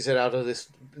brings it out of this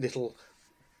little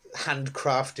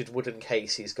handcrafted wooden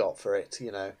case he's got for it,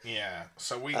 Yeah,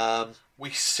 so we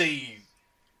see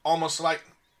almost like,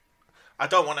 I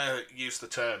don't want to use the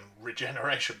term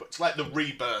regeneration, but it's like the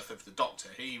rebirth of the Doctor.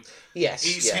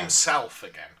 He's himself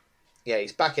again. Yeah,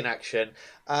 he's back in action.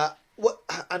 And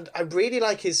I really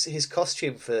like his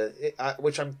costume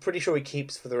which I'm pretty sure he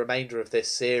keeps for the remainder of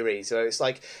this series. So it's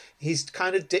like he's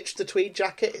kind of ditched the tweed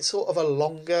jacket. It's sort of a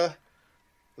longer,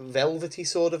 velvety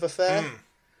sort of affair.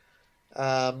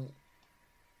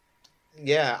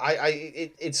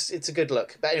 It's a good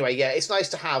look. But anyway, it's nice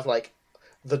to have like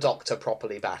the Doctor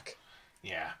properly back.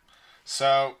 Yeah.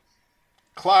 So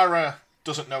Clara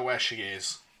doesn't know where she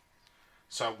is.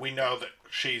 So we know that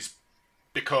she's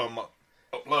become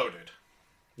uploaded.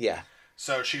 Yeah.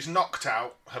 So she's knocked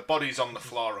out, her body's on the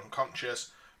floor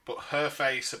unconscious, but her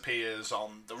face appears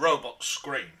on the robot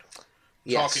screen.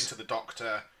 Talking to the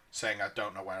Doctor, saying, I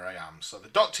don't know where I am. So the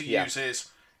Doctor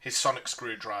uses his sonic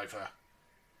screwdriver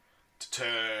to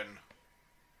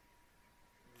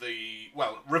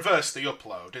reverse the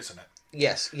upload, isn't it?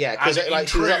 Yes, because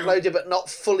she was uploaded but not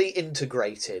fully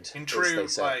integrated. In true,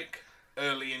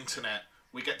 early internet,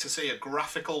 we get to see a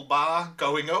graphical bar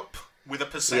going up with a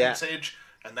percentage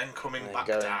and then coming back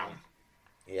down.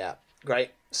 Yeah,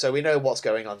 great. So we know what's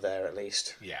going on there at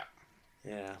least. Yeah.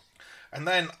 Yeah. And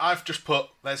then I've just put,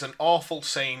 there's an awful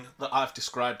scene that I've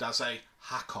described as a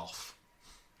hack-off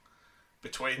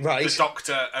between the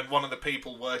Doctor and one of the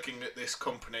people working at this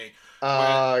company.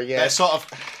 They're sort of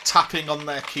tapping on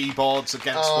their keyboards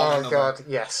against one another. Oh, God,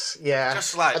 yes. Yeah.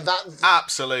 Just like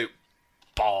absolute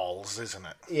balls, isn't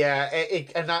it? Yeah,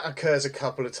 and that occurs a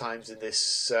couple of times in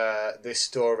this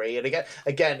story. And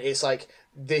again, it's like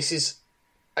this is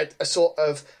a sort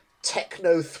of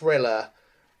techno thriller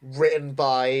written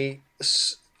by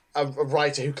a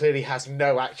writer who clearly has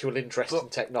no actual interest in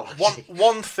technology.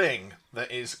 One thing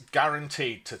that is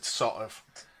guaranteed to sort of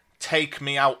take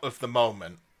me out of the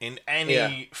moment in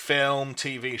any film,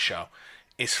 TV show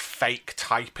is fake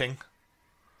typing.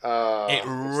 It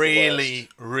really,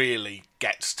 really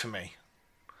gets to me.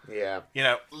 Yeah. You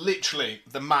know, literally,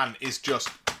 the man is just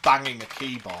banging a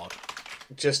keyboard.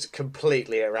 Just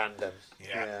completely at random.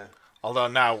 Yeah. Although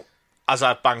now, as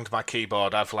I've banged my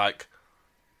keyboard, I've, like,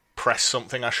 pressed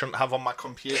something I shouldn't have on my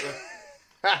computer.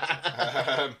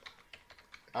 I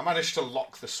managed to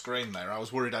lock the screen there. I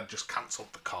was worried I'd just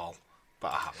cancelled the call,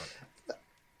 but I haven't.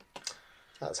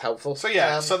 That's helpful. So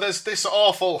yeah, so there's this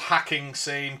awful hacking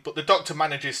scene, but the Doctor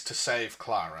manages to save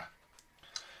Clara.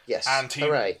 Yes, and he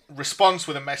responds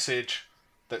with a message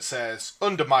that says,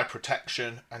 "Under my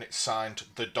protection," and it's signed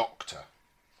The Doctor.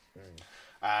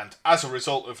 And as a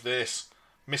result of this,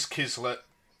 Miss Kislet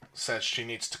says she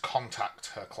needs to contact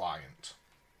her client.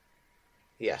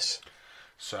 Yes.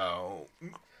 So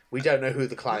we don't know who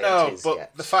the client is but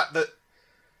yet. The fact that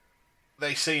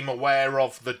they seem aware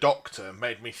of the Doctor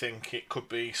made me think it could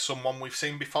be someone we've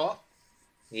seen before.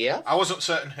 Yeah. I wasn't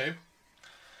certain who.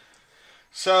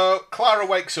 So Clara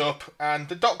wakes up and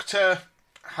the Doctor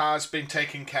has been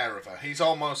taking care of her. He's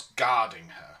almost guarding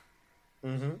her.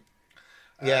 Mm-hmm.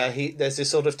 Yeah, there's this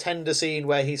sort of tender scene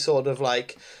where he's sort of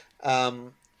like...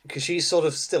 because she's sort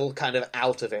of still kind of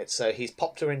out of it. So he's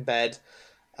popped her in bed,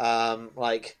 given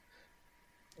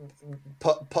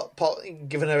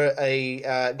her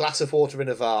a glass of water in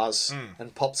a vase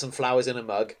and popped some flowers in a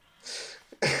mug.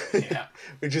 Yeah.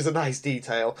 Which is a nice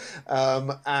detail.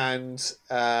 And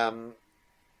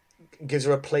gives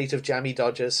her a plate of jammy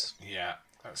Dodgers. Yeah,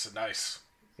 that's a nice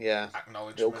Little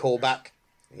acknowledgement. callback.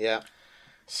 Yeah.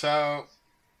 So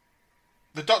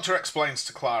the Doctor explains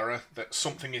to Clara that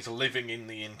something is living in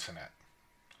the internet.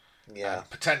 Yeah. And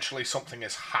potentially something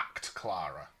has hacked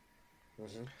Clara.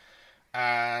 Mm-hmm.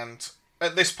 And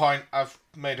at this point, I've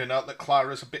made a note that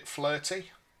Clara's a bit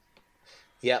flirty.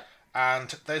 Yeah.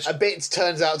 And there's... A bit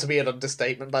turns out to be an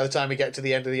understatement by the time we get to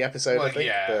the end of the episode, well, I think.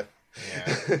 Yeah.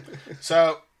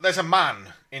 So there's a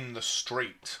man in the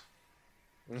street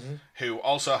who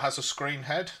also has a screen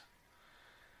head.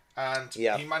 And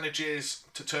he manages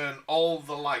to turn all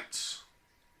the lights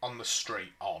on the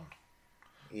street on.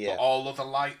 Yeah. But all other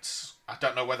lights, I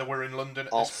don't know whether we're in London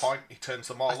at this point. He turns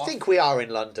them all off. I think we are in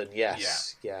London,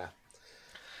 yes. Yeah.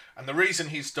 And the reason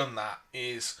he's done that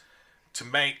is to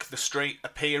make the street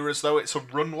appear as though it's a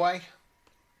runway.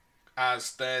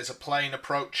 As there's a plane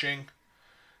approaching.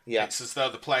 Yeah. It's as though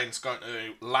the plane's going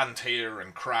to land here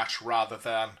and crash rather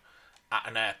than at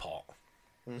an airport.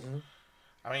 Mm-hmm.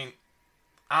 I mean,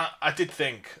 I did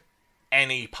think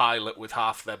any pilot with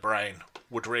half their brain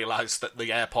would realise that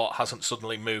the airport hasn't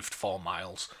suddenly moved 4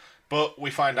 miles. But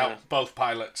we find out both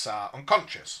pilots are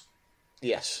unconscious.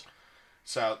 Yes.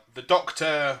 So the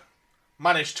Doctor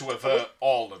managed to avert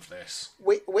all of this.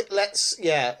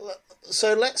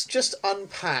 So let's just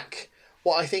unpack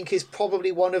what I think is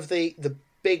probably one of the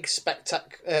big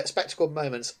spectacle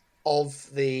moments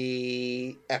of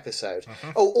the episode.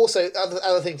 Mm-hmm. Oh, also,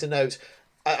 other thing to note,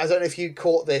 I don't know if you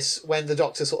caught this when the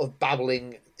Doctor sort of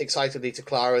babbling excitedly to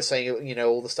Clara, saying, you know,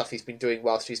 all the stuff he's been doing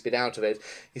whilst she's been out of it.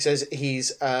 He says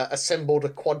he's assembled a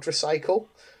quadricycle.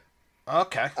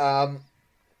 Okay.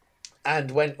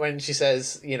 And when she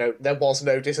says, you know, there was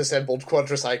no disassembled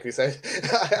quadricycle, he says,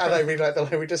 and I really like the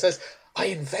line where he just says, I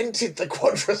invented the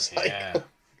quadricycle.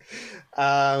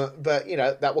 Yeah. But, you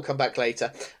know, that will come back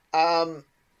later.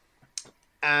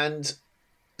 And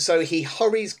so he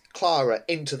hurries Clara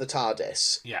into the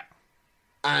TARDIS. Yeah.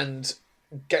 And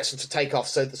gets them to take off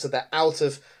so they're out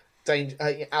of danger,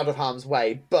 out of harm's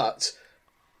way, but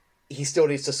he still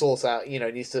needs to sort out, you know,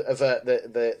 needs to avert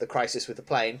the crisis with the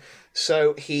plane.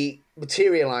 So he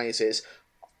materializes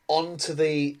onto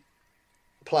the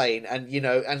plane, and, you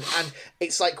know, and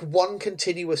it's like one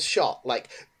continuous shot, like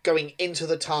going into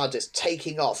the TARDIS,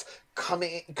 taking off,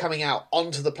 coming out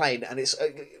onto the plane, and it's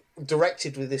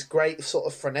directed with this great sort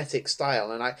of frenetic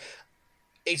style, and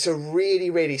it's a really,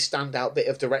 really standout bit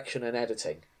of direction and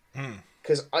editing.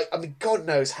 Because, I mean, God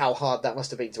knows how hard that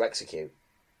must have been to execute.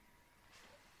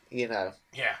 You know?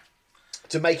 Yeah.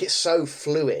 To make it so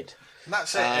fluid. And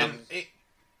that's it. And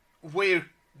we're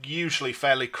usually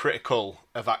fairly critical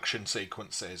of action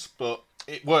sequences, but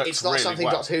it works really well. It's not something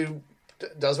Doctor Who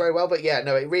does very well, but yeah,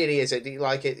 no, it really is. You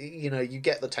know, you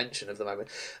get the tension of the moment.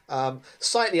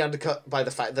 Slightly undercut by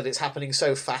the fact that it's happening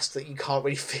so fast that you can't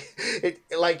really feel it.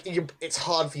 Like, it's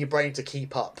hard for your brain to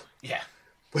keep up. Yeah.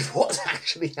 With what's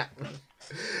actually happening.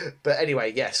 But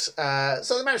anyway, yes.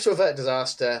 So they managed to avert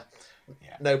disaster.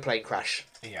 Yeah. No plane crash.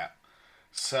 Yeah.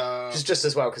 So just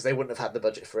as well, because they wouldn't have had the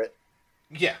budget for it.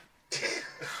 yeah.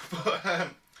 But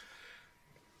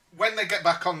when they get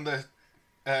back on the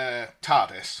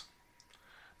TARDIS,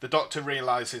 the Doctor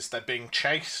realises they're being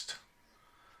chased.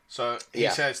 So he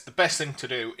says the best thing to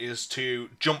do is to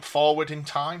jump forward in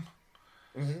time.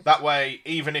 Mm-hmm. That way,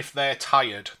 even if they're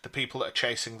tired, the people that are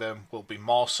chasing them will be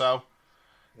more so.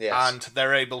 Yes. And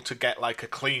they're able to get like a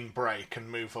clean break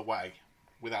and move away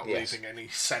without leaving any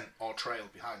scent or trail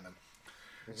behind them.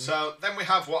 Mm-hmm. So then we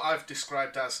have what I've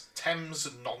described as Thames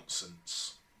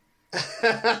nonsense.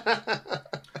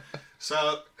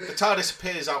 So the TARDIS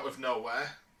appears out of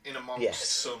nowhere in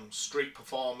amongst some street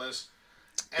performers.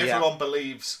 Everyone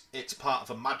believes it's part of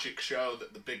a magic show,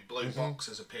 that the big blue box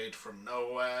has appeared from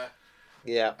nowhere.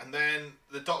 Yeah. And then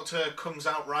the Doctor comes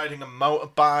out riding a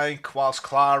motorbike whilst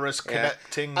Clara's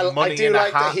collecting money in a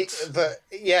hat.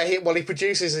 He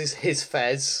produces his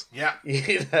fez. Yeah.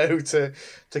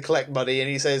 To collect money, and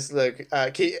he says, "Look,"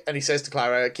 and he says to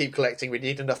Clara, "Keep collecting. We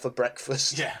need enough for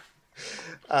breakfast." Yeah.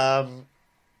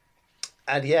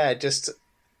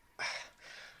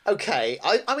 Okay,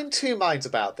 I'm in two minds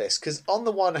about this, because on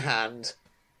the one hand,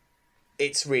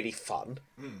 it's really fun.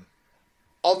 Mm.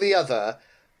 On the other,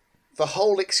 the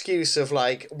whole excuse of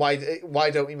like, why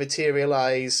don't we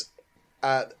materialise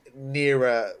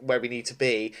nearer where we need to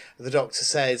be? The Doctor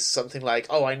says something like,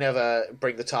 "Oh, I never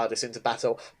bring the TARDIS into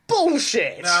battle."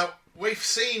 Bullshit! Now, we've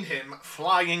seen him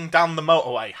flying down the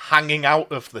motorway, hanging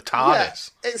out of the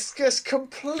TARDIS. Yeah, it's just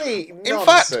complete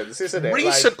nonsense, isn't it?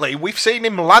 Recently, we've seen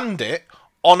him land it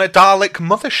on a Dalek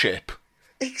mothership.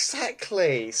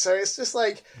 Exactly. So it's just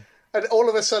like, and all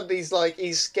of a sudden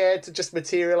he's scared to just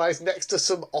materialise next to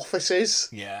some offices.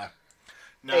 Yeah.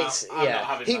 No, I'm not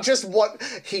having that.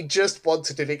 He just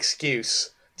wanted an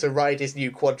excuse to ride his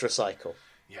new quadricycle.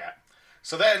 Yeah.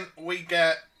 So then we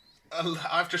get,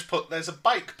 I've just put, there's a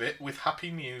bike bit with happy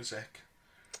music.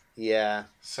 Yeah.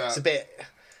 So it's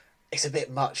a bit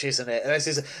much, isn't it? This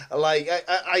is like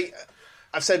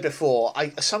I've said before,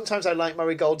 sometimes I like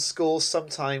Murray Gold's scores,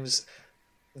 sometimes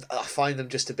I find them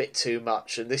just a bit too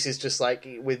much, and this is just like,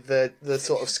 with the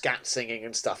sort of scat singing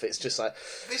and stuff, it's just like...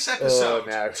 This episode,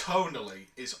 tonally,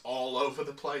 is all over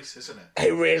the place, isn't it?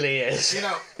 It really is. You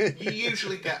know, you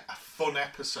usually get a fun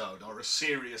episode or a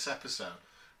serious episode,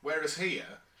 whereas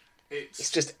here, it's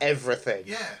just everything.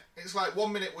 Yeah, it's like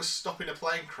 1 minute we're stopping a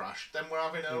plane crash, then we're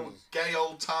having a gay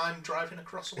old time driving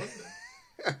across London.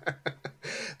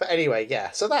 But anyway,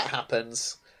 so that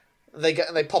happens. They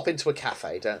pop into a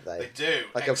cafe, don't they? They do.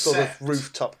 Like a sort of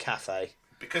rooftop cafe.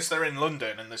 Because they're in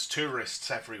London and there's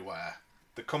tourists everywhere,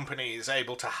 the company is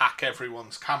able to hack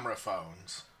everyone's camera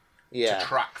phones to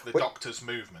track the Doctor's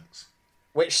movements.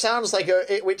 Which sounds like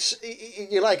which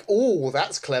you're like, oh,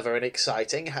 that's clever and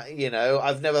exciting. You know,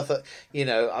 I've never thought.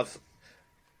 I've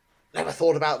never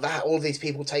thought about that. All these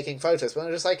people taking photos, but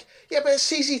I'm just like, yeah, but it's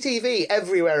CCTV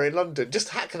everywhere in London. Just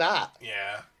hack that.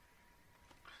 Yeah.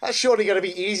 That's surely going to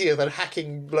be easier than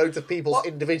hacking loads of people's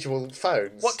individual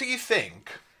phones. What do you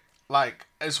think, like,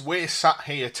 as we're sat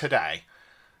here today,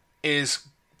 is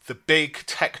the big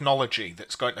technology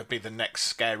that's going to be the next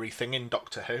scary thing in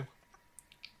Doctor Who?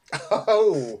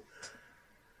 Oh.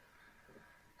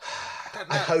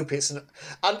 I hope it's...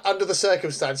 Under the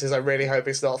circumstances, I really hope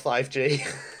it's not 5G.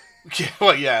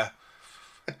 Yeah.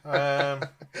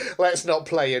 Let's not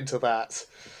play into that.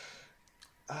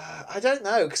 I don't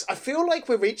know, because I feel like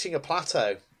we're reaching a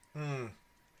plateau.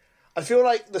 I feel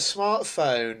like the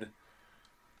smartphone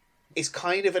is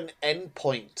kind of an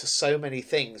endpoint to so many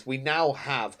things. We now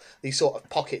have these sort of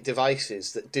pocket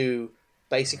devices that do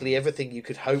basically everything you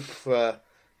could hope for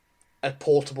a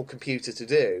portable computer to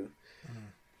do.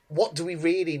 What do we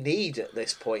really need at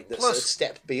this point that's a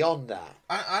step beyond that?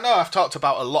 I know I've talked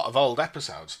about a lot of old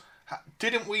episodes.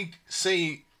 Didn't we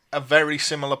see a very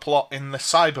similar plot in the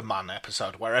Cyberman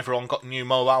episode where everyone got new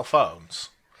mobile phones?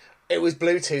 It was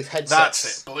Bluetooth headsets.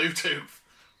 That's it, Bluetooth.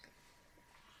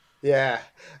 Yeah,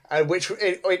 and which,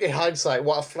 in hindsight,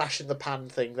 what a flash in the pan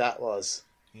thing that was.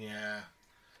 Yeah.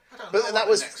 But that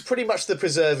was pretty much the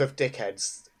preserve of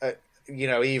dickheads,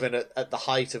 even at the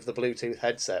height of the Bluetooth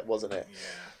headset, wasn't it?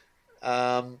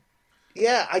 Yeah.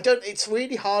 It's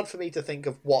really hard for me to think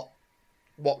of what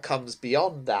comes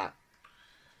beyond that.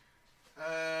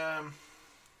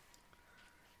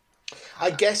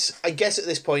 I guess at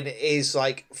this point it is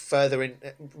like further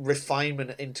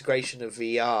refinement, integration of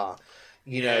VR.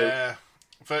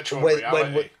 Virtual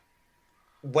reality.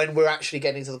 When we're actually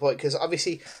getting to the point, because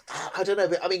obviously, I don't know,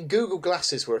 but I mean, Google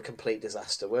Glasses were a complete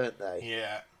disaster, weren't they?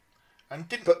 Yeah, and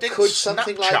did could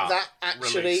something like that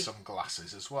actually release some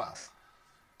glasses as well?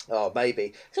 Oh,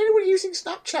 maybe. Is anyone using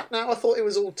Snapchat now? I thought it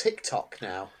was all TikTok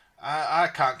now. I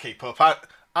can't keep up.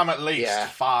 I'm at least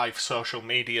 5 social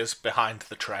medias behind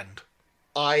the trend.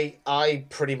 I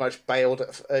pretty much bailed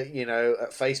at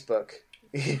at Facebook.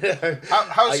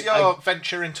 How's your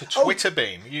venture into Twitter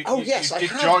been? You yes, you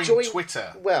did I have join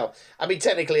Twitter. Well, I mean,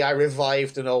 technically, I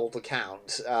revived an old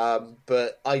account,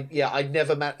 but I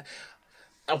never met.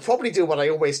 I'll probably do what I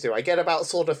always do. I get about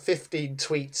sort of 15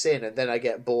 tweets in, and then I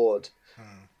get bored.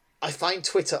 I find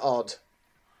Twitter odd.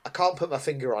 I can't put my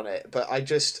finger on it, but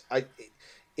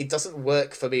it doesn't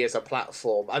work for me as a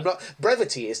platform.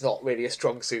 Brevity is not really a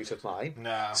strong suit of mine.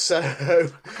 No. So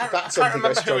that's something I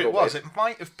remember who it was. with. It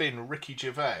might have been Ricky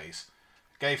Gervais.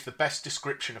 Gave the best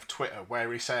description of Twitter,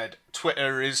 where he said,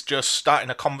 Twitter is just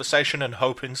starting a conversation and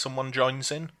hoping someone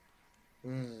joins in.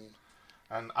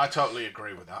 And I totally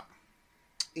agree with that.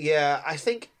 Yeah,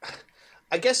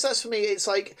 I guess that's for me. It's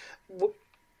like,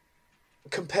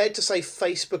 compared to, say,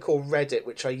 Facebook or Reddit,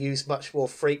 which I use much more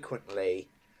frequently,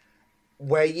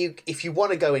 where if you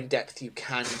want to go in depth, you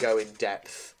can go in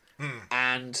depth.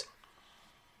 And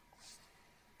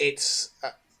it's...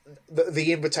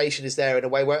 the invitation is there in a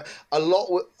way where a lot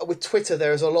with Twitter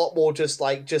there is a lot more just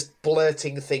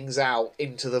blurting things out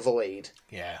into the void.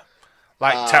 Yeah,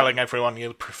 like telling everyone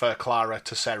you prefer Clara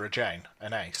to Sarah Jane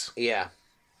and Ace. Yeah,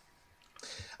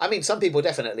 I mean some people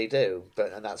definitely do,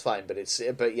 and that's fine.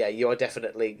 But yeah, you are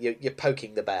definitely you're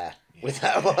poking the bear with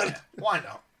that one. Yeah. Why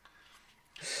not?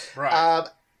 Right.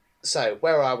 So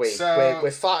where are we?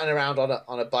 We're farting around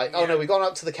on a bike. Oh no, we've gone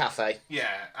up to the cafe. Yeah,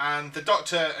 and the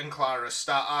Doctor and Clara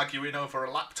start arguing over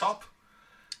a laptop.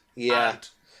 Yeah. And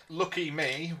lucky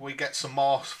me, we get some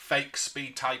more fake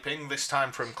speed typing, this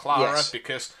time from Clara,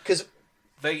 because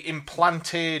they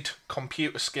implanted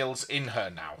computer skills in her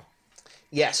now.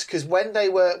 Yes, because when they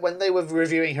were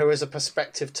reviewing her as a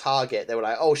prospective target, they were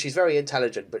like, "Oh, she's very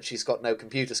intelligent, but she's got no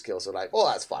computer skills." They're like, "Oh,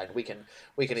 that's fine. We can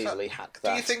easily hack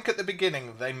that." Do you think at the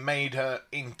beginning they made her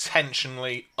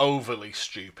intentionally overly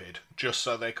stupid just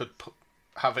so they could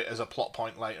have it as a plot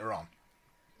point later on?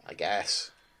 I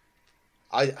guess.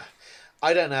 I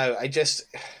don't know.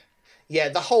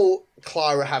 The whole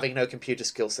Clara having no computer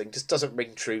skills thing just doesn't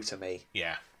ring true to me.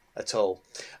 Yeah. At all.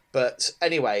 But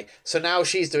anyway, so now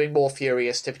she's doing more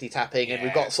furious tippity-tapping, and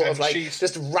we've got sort of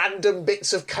just random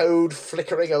bits of code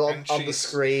flickering on the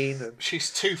screen.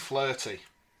 She's too flirty.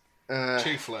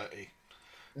 Too flirty.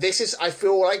 I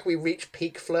feel like we reach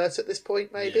peak flirt at this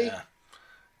point, maybe? Yeah.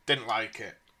 Didn't like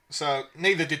it. So,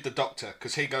 neither did the Doctor,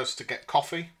 because he goes to get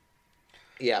coffee.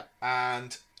 Yeah.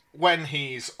 And when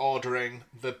he's ordering,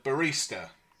 the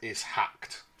barista is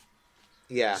hacked.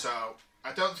 Yeah. So...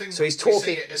 I don't think so. He's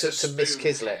talking to Miss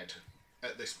Kislet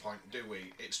at this point, do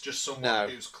we? It's just someone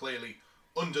who's clearly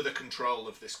under the control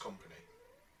of this company.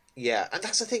 Yeah, and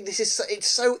that's the thing. It's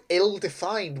so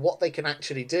ill-defined what they can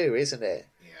actually do, isn't it?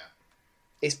 Yeah,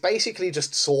 it's basically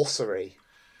just sorcery.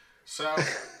 So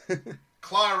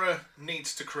Clara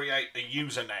needs to create a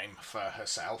username for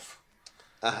herself.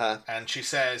 And she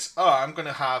says, "Oh, I'm going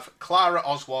to have Clara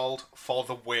Oswald for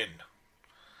the win."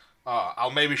 I'll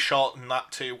maybe shorten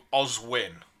that to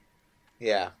Oswin.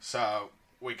 Yeah. So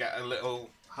we get a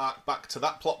little hark back to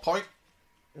that plot point.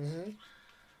 Mm-hmm.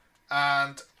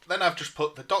 And then I've just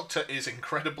put, the Doctor is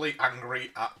incredibly angry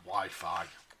at Wi-Fi.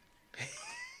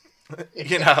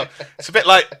 It's a bit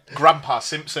like Grandpa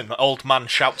Simpson, old man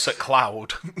shouts at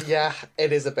cloud. Yeah,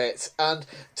 it is a bit. And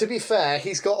to be fair,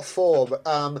 he's got form.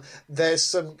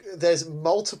 There's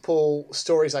multiple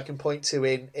stories I can point to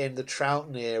in the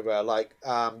Troughton era, like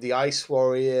the Ice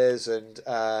Warriors and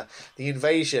the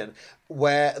Invasion,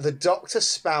 where the Doctor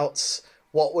spouts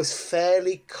what was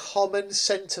fairly common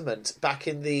sentiment back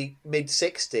in the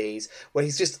mid-60s, where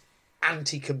he's just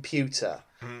anti-computer.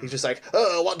 He's just like,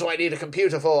 oh, what do I need a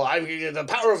computer for? The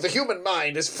power of the human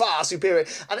mind is far superior.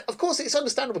 And of course it's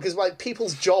understandable because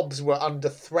people's jobs were under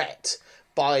threat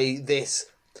by this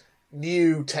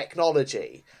new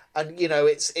technology. And,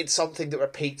 it's something that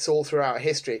repeats all throughout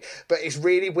history. But it's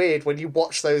really weird when you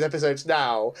watch those episodes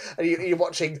now and you're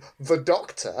watching the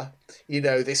Doctor,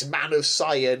 this man of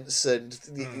science and,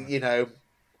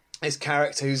 his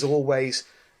character who's always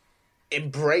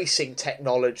embracing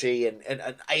technology and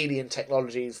alien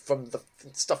technology from the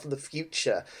stuff from the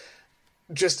future,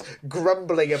 just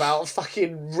grumbling about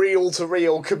fucking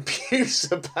reel-to-reel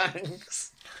computer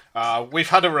banks. We've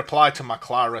had a reply to my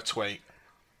Clara tweet.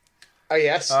 Oh,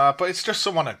 yes? But it's just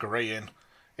someone agreeing.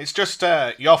 It's just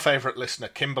your favourite listener,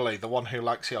 Kimberly, the one who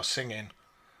likes your singing,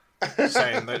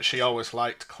 saying that she always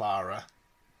liked Clara.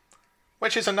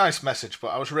 Which is a nice message,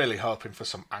 but I was really hoping for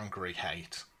some angry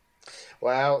hate.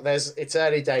 Well, it's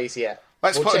early days yet.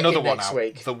 Let's put another one next out.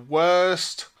 Week. The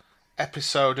worst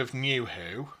episode of New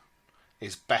Who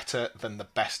is better than the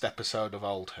best episode of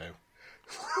Old Who.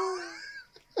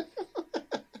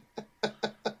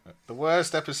 The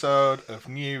worst episode of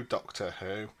New Doctor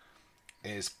Who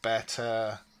is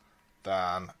better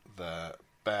than the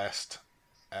best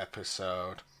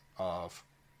episode of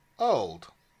Old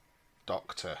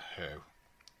Doctor Who.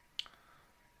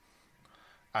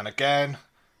 And again,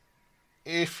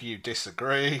 if you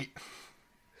disagree,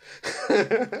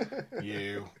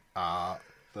 you are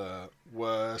the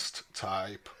worst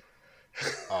type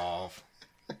of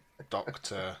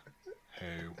Doctor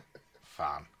Who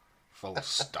fan. Full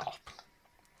stop.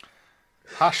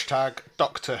 Hashtag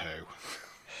Doctor Who.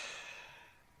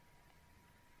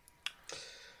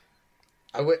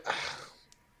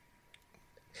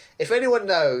 If anyone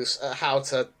knows how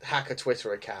to hack a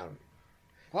Twitter account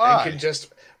Why? and can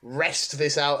just wrest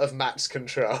this out of Matt's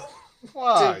control,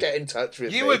 Why? do get in touch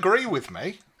with me. You agree with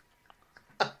me.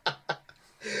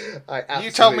 I You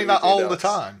tell me absolutely that do all not. the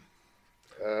time.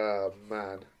 Oh,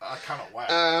 man. I cannot wait.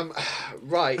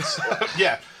 Right.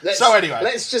 Yeah. So anyway.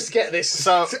 Let's just get this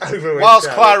So, over with. whilst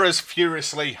shall we? Clara's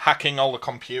furiously hacking all the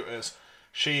computers,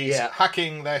 she's Yeah.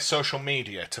 hacking their social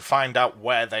media to find out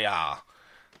where they are.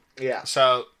 Yeah.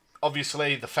 So,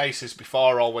 obviously, the faces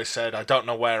before always said, I don't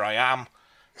know where I am.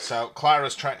 So,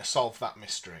 Clara's trying to solve that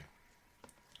mystery.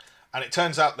 And it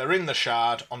turns out they're in the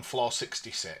Shard on floor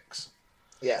 66.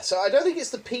 Yeah, so I don't think it's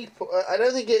the people... I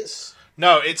don't think it's...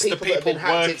 No, it's the that have people been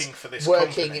hacked, working it's for this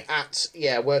working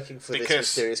company. working for this Because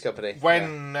mysterious company.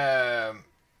 When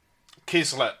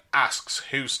Kislet asks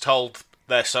who's told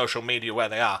their social media where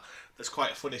they are, there's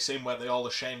quite a funny scene where they all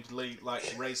ashamedly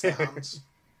raise their hands.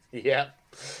 Yeah.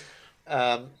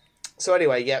 So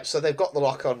anyway, yeah, so they've got the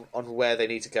lock on where they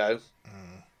need to go.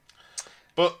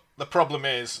 But the problem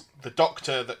is, the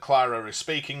doctor that Clara is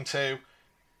speaking to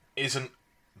isn't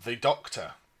the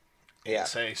doctor. Yeah.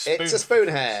 It's a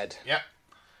spoonhead. Yep.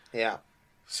 Yeah.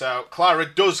 So Clara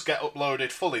does get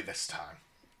uploaded fully this time.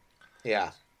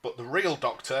 Yeah. But the real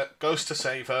doctor goes to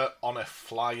save her on a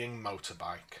flying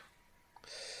motorbike.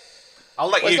 I'll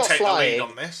let Well, you it's not take the lead flying.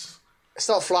 on this. It's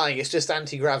not flying, it's just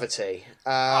anti-gravity.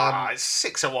 It's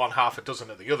 6 of one, half a dozen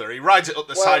of the other. He rides it up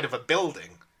the side of a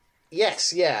building.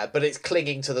 Yes, yeah, but it's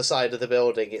clinging to the side of the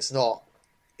building. It's not...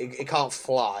 It can't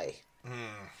fly.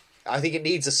 I think it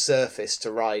needs a surface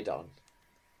to ride on.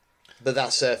 But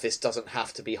that surface doesn't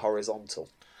have to be horizontal.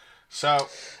 So,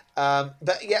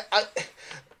 But yeah,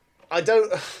 I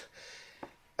don't...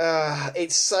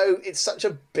 it's such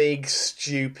a big,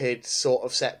 stupid sort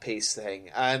of set piece thing,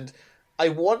 and I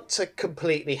want to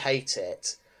completely hate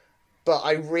it, but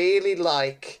I really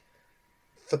like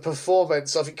the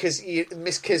performance of it because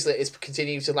Miss Kislet is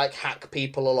continuing to hack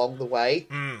people along the way,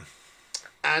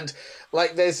 and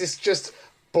there's this just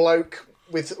bloke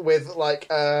with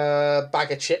a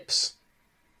bag of chips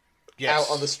yes.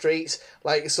 out on the street,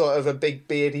 sort of a big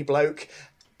beardy bloke,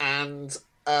 and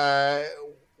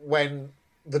when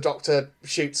the doctor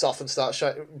shoots off and starts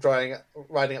riding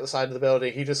at the side of the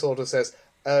building, he just sort of says,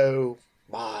 "Oh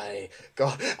my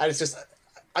God." And it's just,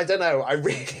 I don't know, I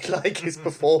really like his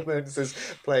performance as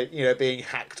being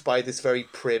hacked by this very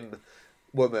prim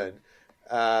woman.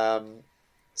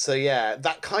 So yeah,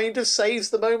 that kind of saves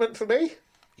the moment for me.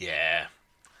 Yeah.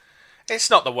 It's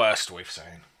not the worst we've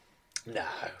seen. No.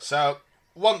 So,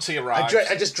 once he arrives...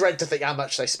 I just dread to think how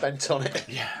much they spent on it.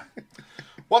 Yeah.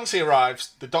 Once he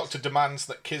arrives, the doctor demands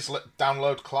that Kislet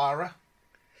download Clara.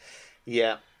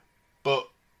 Yeah. But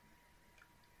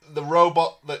the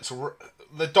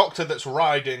doctor that's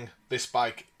riding this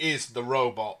bike is the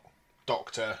robot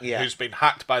doctor who's been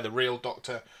hacked by the real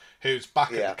doctor, who's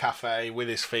back at the cafe with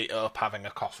his feet up having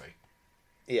a coffee.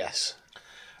 Yes.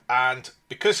 And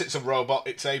because it's a robot,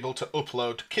 it's able to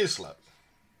upload Kislet.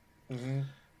 Mm-hmm.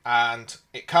 And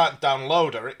it can't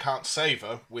download her, it can't save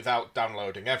her without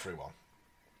downloading everyone.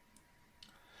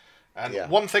 And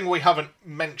one thing we haven't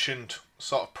mentioned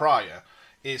sort of prior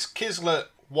is Kislet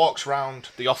walks around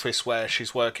the office where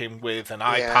she's working with an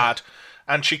iPad,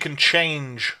 and she can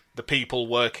change the people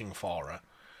working for her.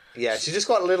 Yeah, she's just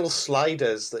got little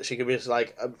sliders that she can just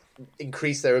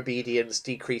increase their obedience,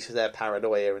 decrease their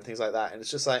paranoia, and things like that. And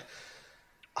it's just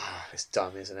it's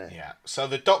dumb, isn't it? Yeah. So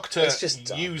the doctor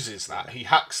uses that. He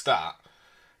hacks that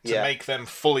to make them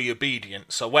fully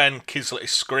obedient. So when Kislet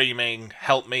is screaming,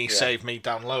 "Help me, save me,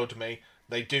 download me,"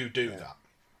 they do that.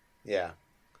 Yeah.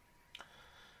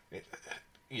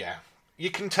 Yeah.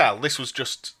 You can tell this was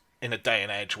just in a day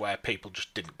and age where people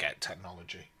just didn't get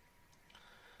technology.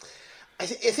 I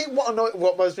think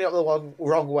what moves me up the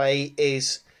wrong way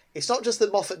is it's not just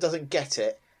that Moffat doesn't get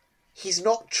it; he's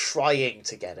not trying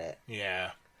to get it.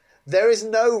 Yeah. There is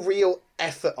no real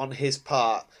effort on his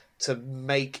part to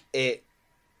make it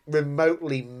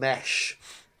remotely mesh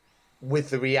with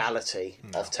the reality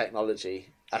of technology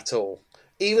at all.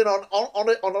 Even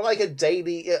on like a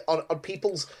daily on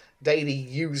people's daily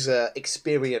user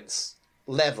experience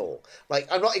level. Like,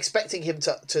 I'm not expecting him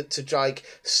to like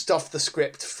stuff the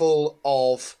script full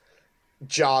of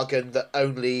jargon that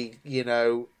only, you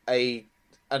know, an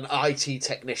IT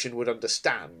technician would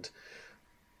understand.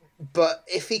 But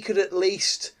if he could at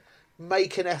least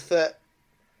make an effort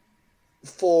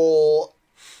for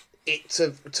it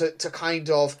to kind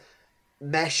of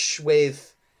mesh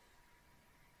with,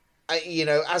 you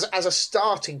know, as a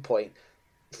starting point,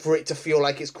 for it to feel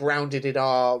like it's grounded in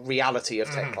our reality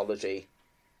of technology.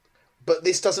 But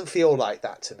this doesn't feel like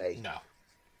that to me. No.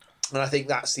 And I think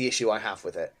that's the issue I have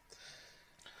with it.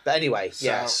 But anyway,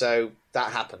 so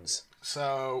that happens.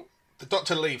 So the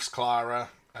Doctor leaves Clara.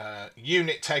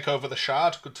 Unit take over the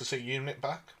Shard. Good to see Unit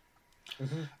back.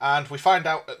 Mm-hmm. And we find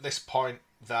out at this point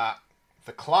that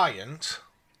the client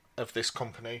of this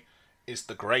company is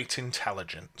the Great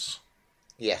Intelligence.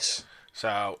 Yes.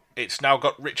 So it's now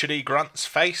got Richard E. Grant's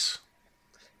face.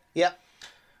 Yep.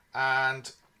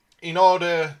 And in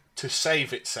order to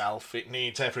save itself, it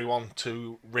needs everyone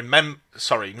to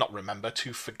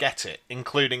to forget it,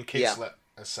 including Kislet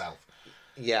herself.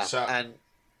 Yeah, so, and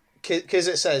because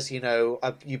it says, you know,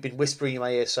 you've been whispering in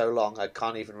my ear so long, I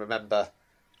can't even remember,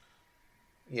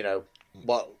 you know,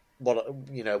 what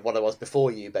I was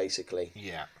before you, basically.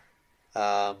 Yeah.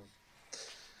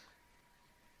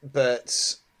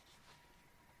 But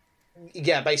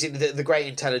yeah, basically the Great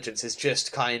Intelligence is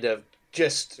just kind of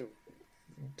just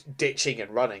ditching and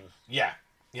running. Yeah,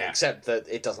 yeah. Except that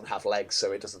it doesn't have legs,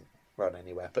 so it doesn't run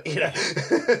anywhere. But, you know.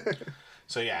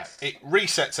 So yeah, it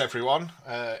resets everyone,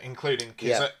 including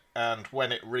Kisset, and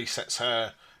when it resets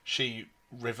her, she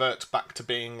reverts back to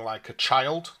being like a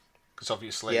child, because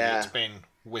obviously it's been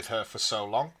with her for so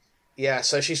long. Yeah,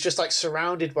 so she's just like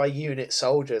surrounded by unit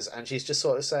soldiers, and she's just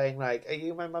sort of saying like, "Are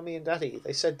you my mummy and daddy?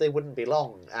 They said they wouldn't be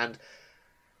long." And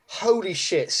holy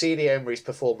shit, Celia Emery's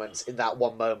performance in that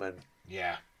one moment.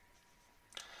 Yeah.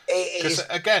 Because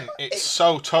again, it's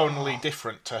so tonally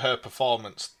different to her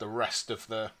performance the rest of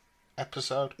the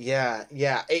episode. Yeah.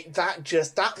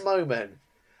 That moment,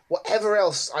 whatever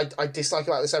else I dislike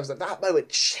about this episode, that moment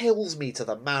chills me to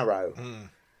the marrow.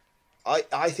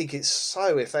 I think it's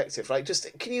so effective. Like,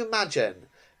 just can you imagine,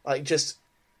 like, just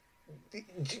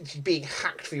being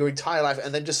hacked for your entire life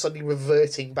and then just suddenly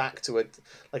reverting back to a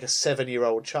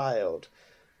 7-year-old child?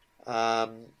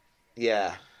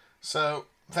 Yeah. So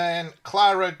then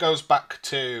Clara goes back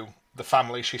to the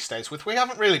family she stays with. We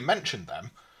haven't really mentioned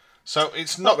them, so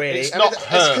it's not really. It's not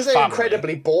her because they're family.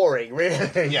 Incredibly boring,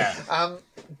 really. Yeah.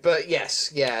 But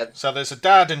yes, yeah. So there's a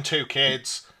dad and 2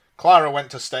 kids. Clara went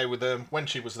to stay with them. When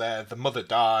she was there, the mother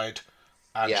died,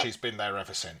 and she's been there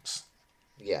ever since.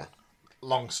 Yeah.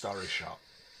 Long story short.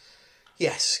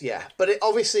 Yes, yeah. But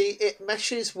it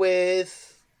meshes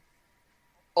with...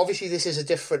 Obviously, this is a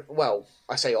different... Well,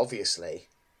 I say obviously.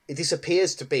 This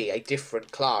appears to be a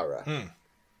different Clara.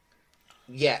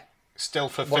 Yet... Still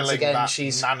fulfilling that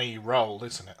nanny role,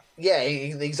 isn't it? Yeah,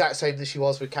 the exact same as she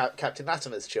was with Captain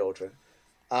Latimer's children.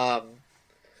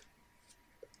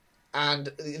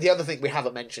 And the other thing we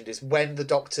haven't mentioned is when the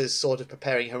Doctor's sort of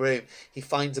preparing her room, he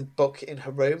finds a book in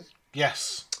her room.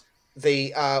 Yes.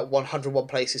 The 101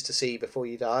 Places to See Before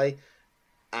You Die.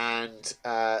 And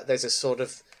there's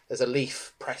a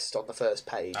leaf pressed on the first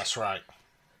page. That's right.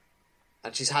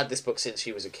 And she's had this book since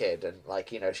she was a kid, and,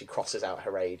 like, you know, she crosses out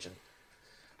her age and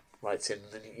writes in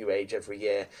the new age every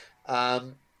year.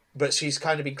 But she's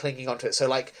kind of been clinging onto it. So,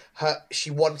 like,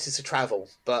 she wanted to travel,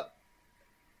 but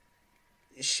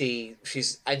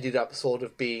she's ended up sort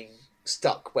of being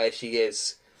stuck where she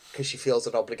is because she feels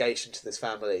an obligation to this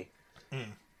family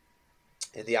in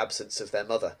the absence of their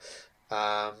mother.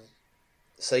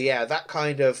 So yeah,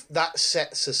 that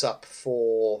sets us up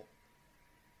for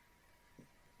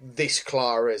this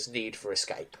Clara's need for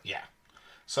escape. Yeah.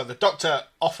 So the Doctor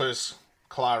offers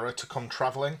Clara to come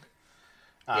travelling,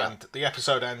 and the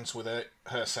episode ends with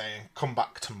her saying, "Come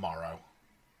back tomorrow."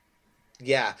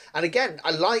 Yeah, and again,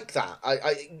 I like that.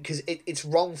 Because it's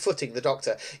wrong-footing the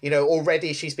Doctor. You know,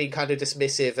 already she's been kind of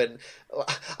dismissive, and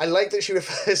I like that she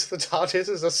refers to the TARDIS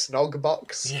as a snog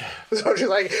box. Yeah. So she's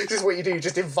like, "This is what you do. You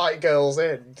just invite girls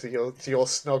in to your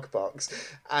snog box,"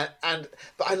 but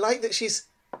I like that she's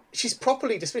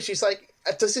properly dismissed. She's like,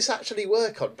 "Does this actually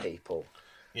work on people?"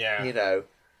 Yeah. You know,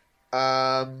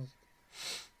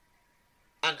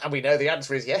 And we know the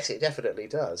answer is yes, it definitely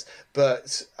does.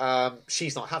 But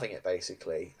she's not having it,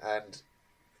 basically. And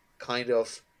kind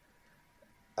of...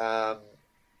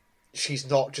 she's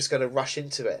not just going to rush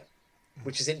into it,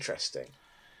 which is interesting.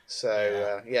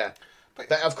 So, yeah.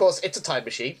 But, of course, it's a time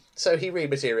machine, so he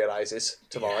rematerializes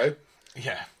tomorrow.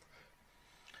 Yeah.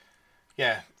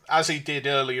 Yeah, as he did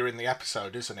earlier in the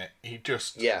episode, isn't it? He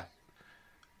just... Yeah.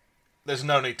 There's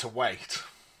no need to wait.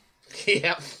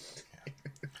 Yeah.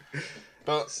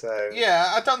 But, so,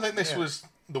 yeah, I don't think this was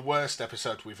the worst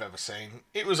episode we've ever seen.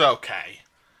 It was okay,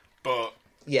 but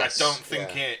yes, I don't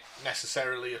think it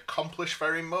necessarily accomplished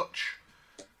very much.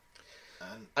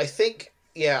 And I think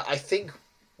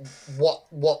what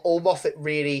all Moffat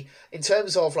really, in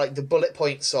terms of like the bullet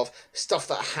points of stuff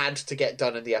that had to get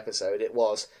done in the episode, it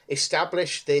was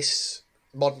establish this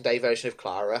modern day version of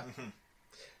Clara,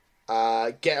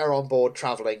 get her on board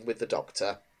travelling with the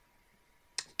Doctor,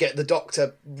 get the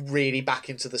Doctor really back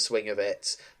into the swing of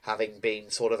it, having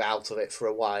been sort of out of it for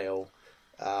a while.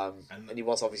 And he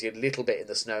was obviously a little bit in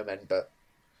the Snowmen, but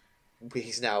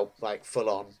he's now like full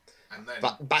on. And then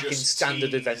back in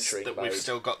standard adventuring that mode. We've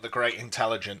still got the great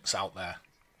intelligence out there.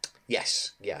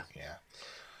 Yes, yeah.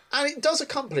 And it does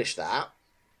accomplish that.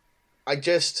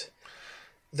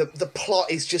 The plot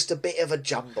is just a bit of a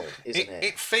jumble, isn't it?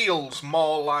 It feels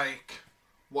more like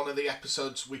one of the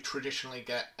episodes we traditionally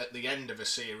get at the end of a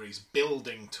series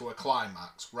building to a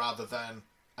climax rather than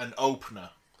an opener.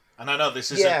 And I know this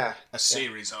isn't a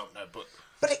series opener,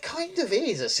 but it kind of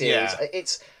is a series. Yeah.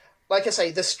 It's like I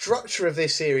say, the structure of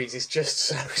this series is just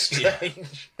so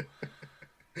strange.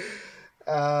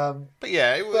 But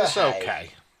yeah, it was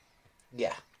okay.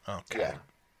 Yeah. Okay.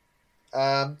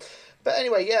 Yeah. But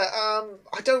anyway, I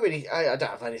don't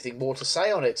have anything more to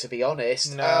say on it, to be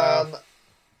honest. No.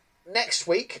 Next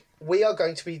week, we are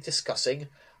going to be discussing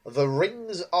The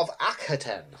Rings of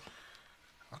Akhaten.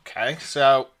 Okay,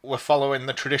 so we're following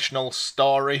the traditional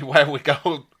story where we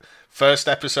go first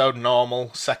episode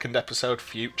normal, second episode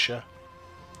future.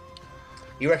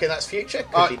 You reckon that's future?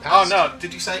 Could be past. Oh no,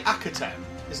 did you say Akhaten?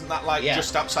 Isn't that like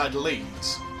just outside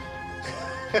Leeds?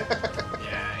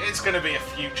 Yeah, it's going to be a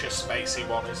future spacey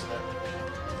one, isn't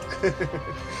it?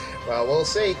 Well, we'll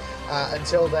see.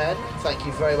 Until then, thank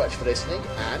you very much for listening,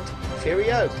 and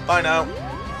cheerio. Bye now.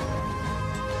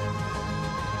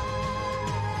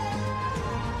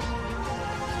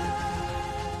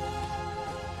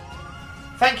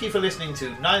 Thank you for listening to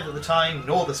Neither the Time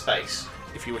Nor the Space.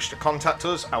 If you wish to contact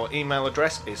us, our email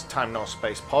address is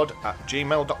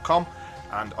timenospacepod@gmail.com,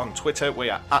 and on Twitter we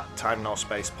are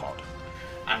 @timenospacepod.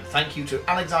 And thank you to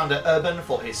Alexander Urban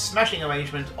for his smashing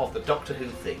arrangement of the Doctor Who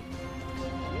theme.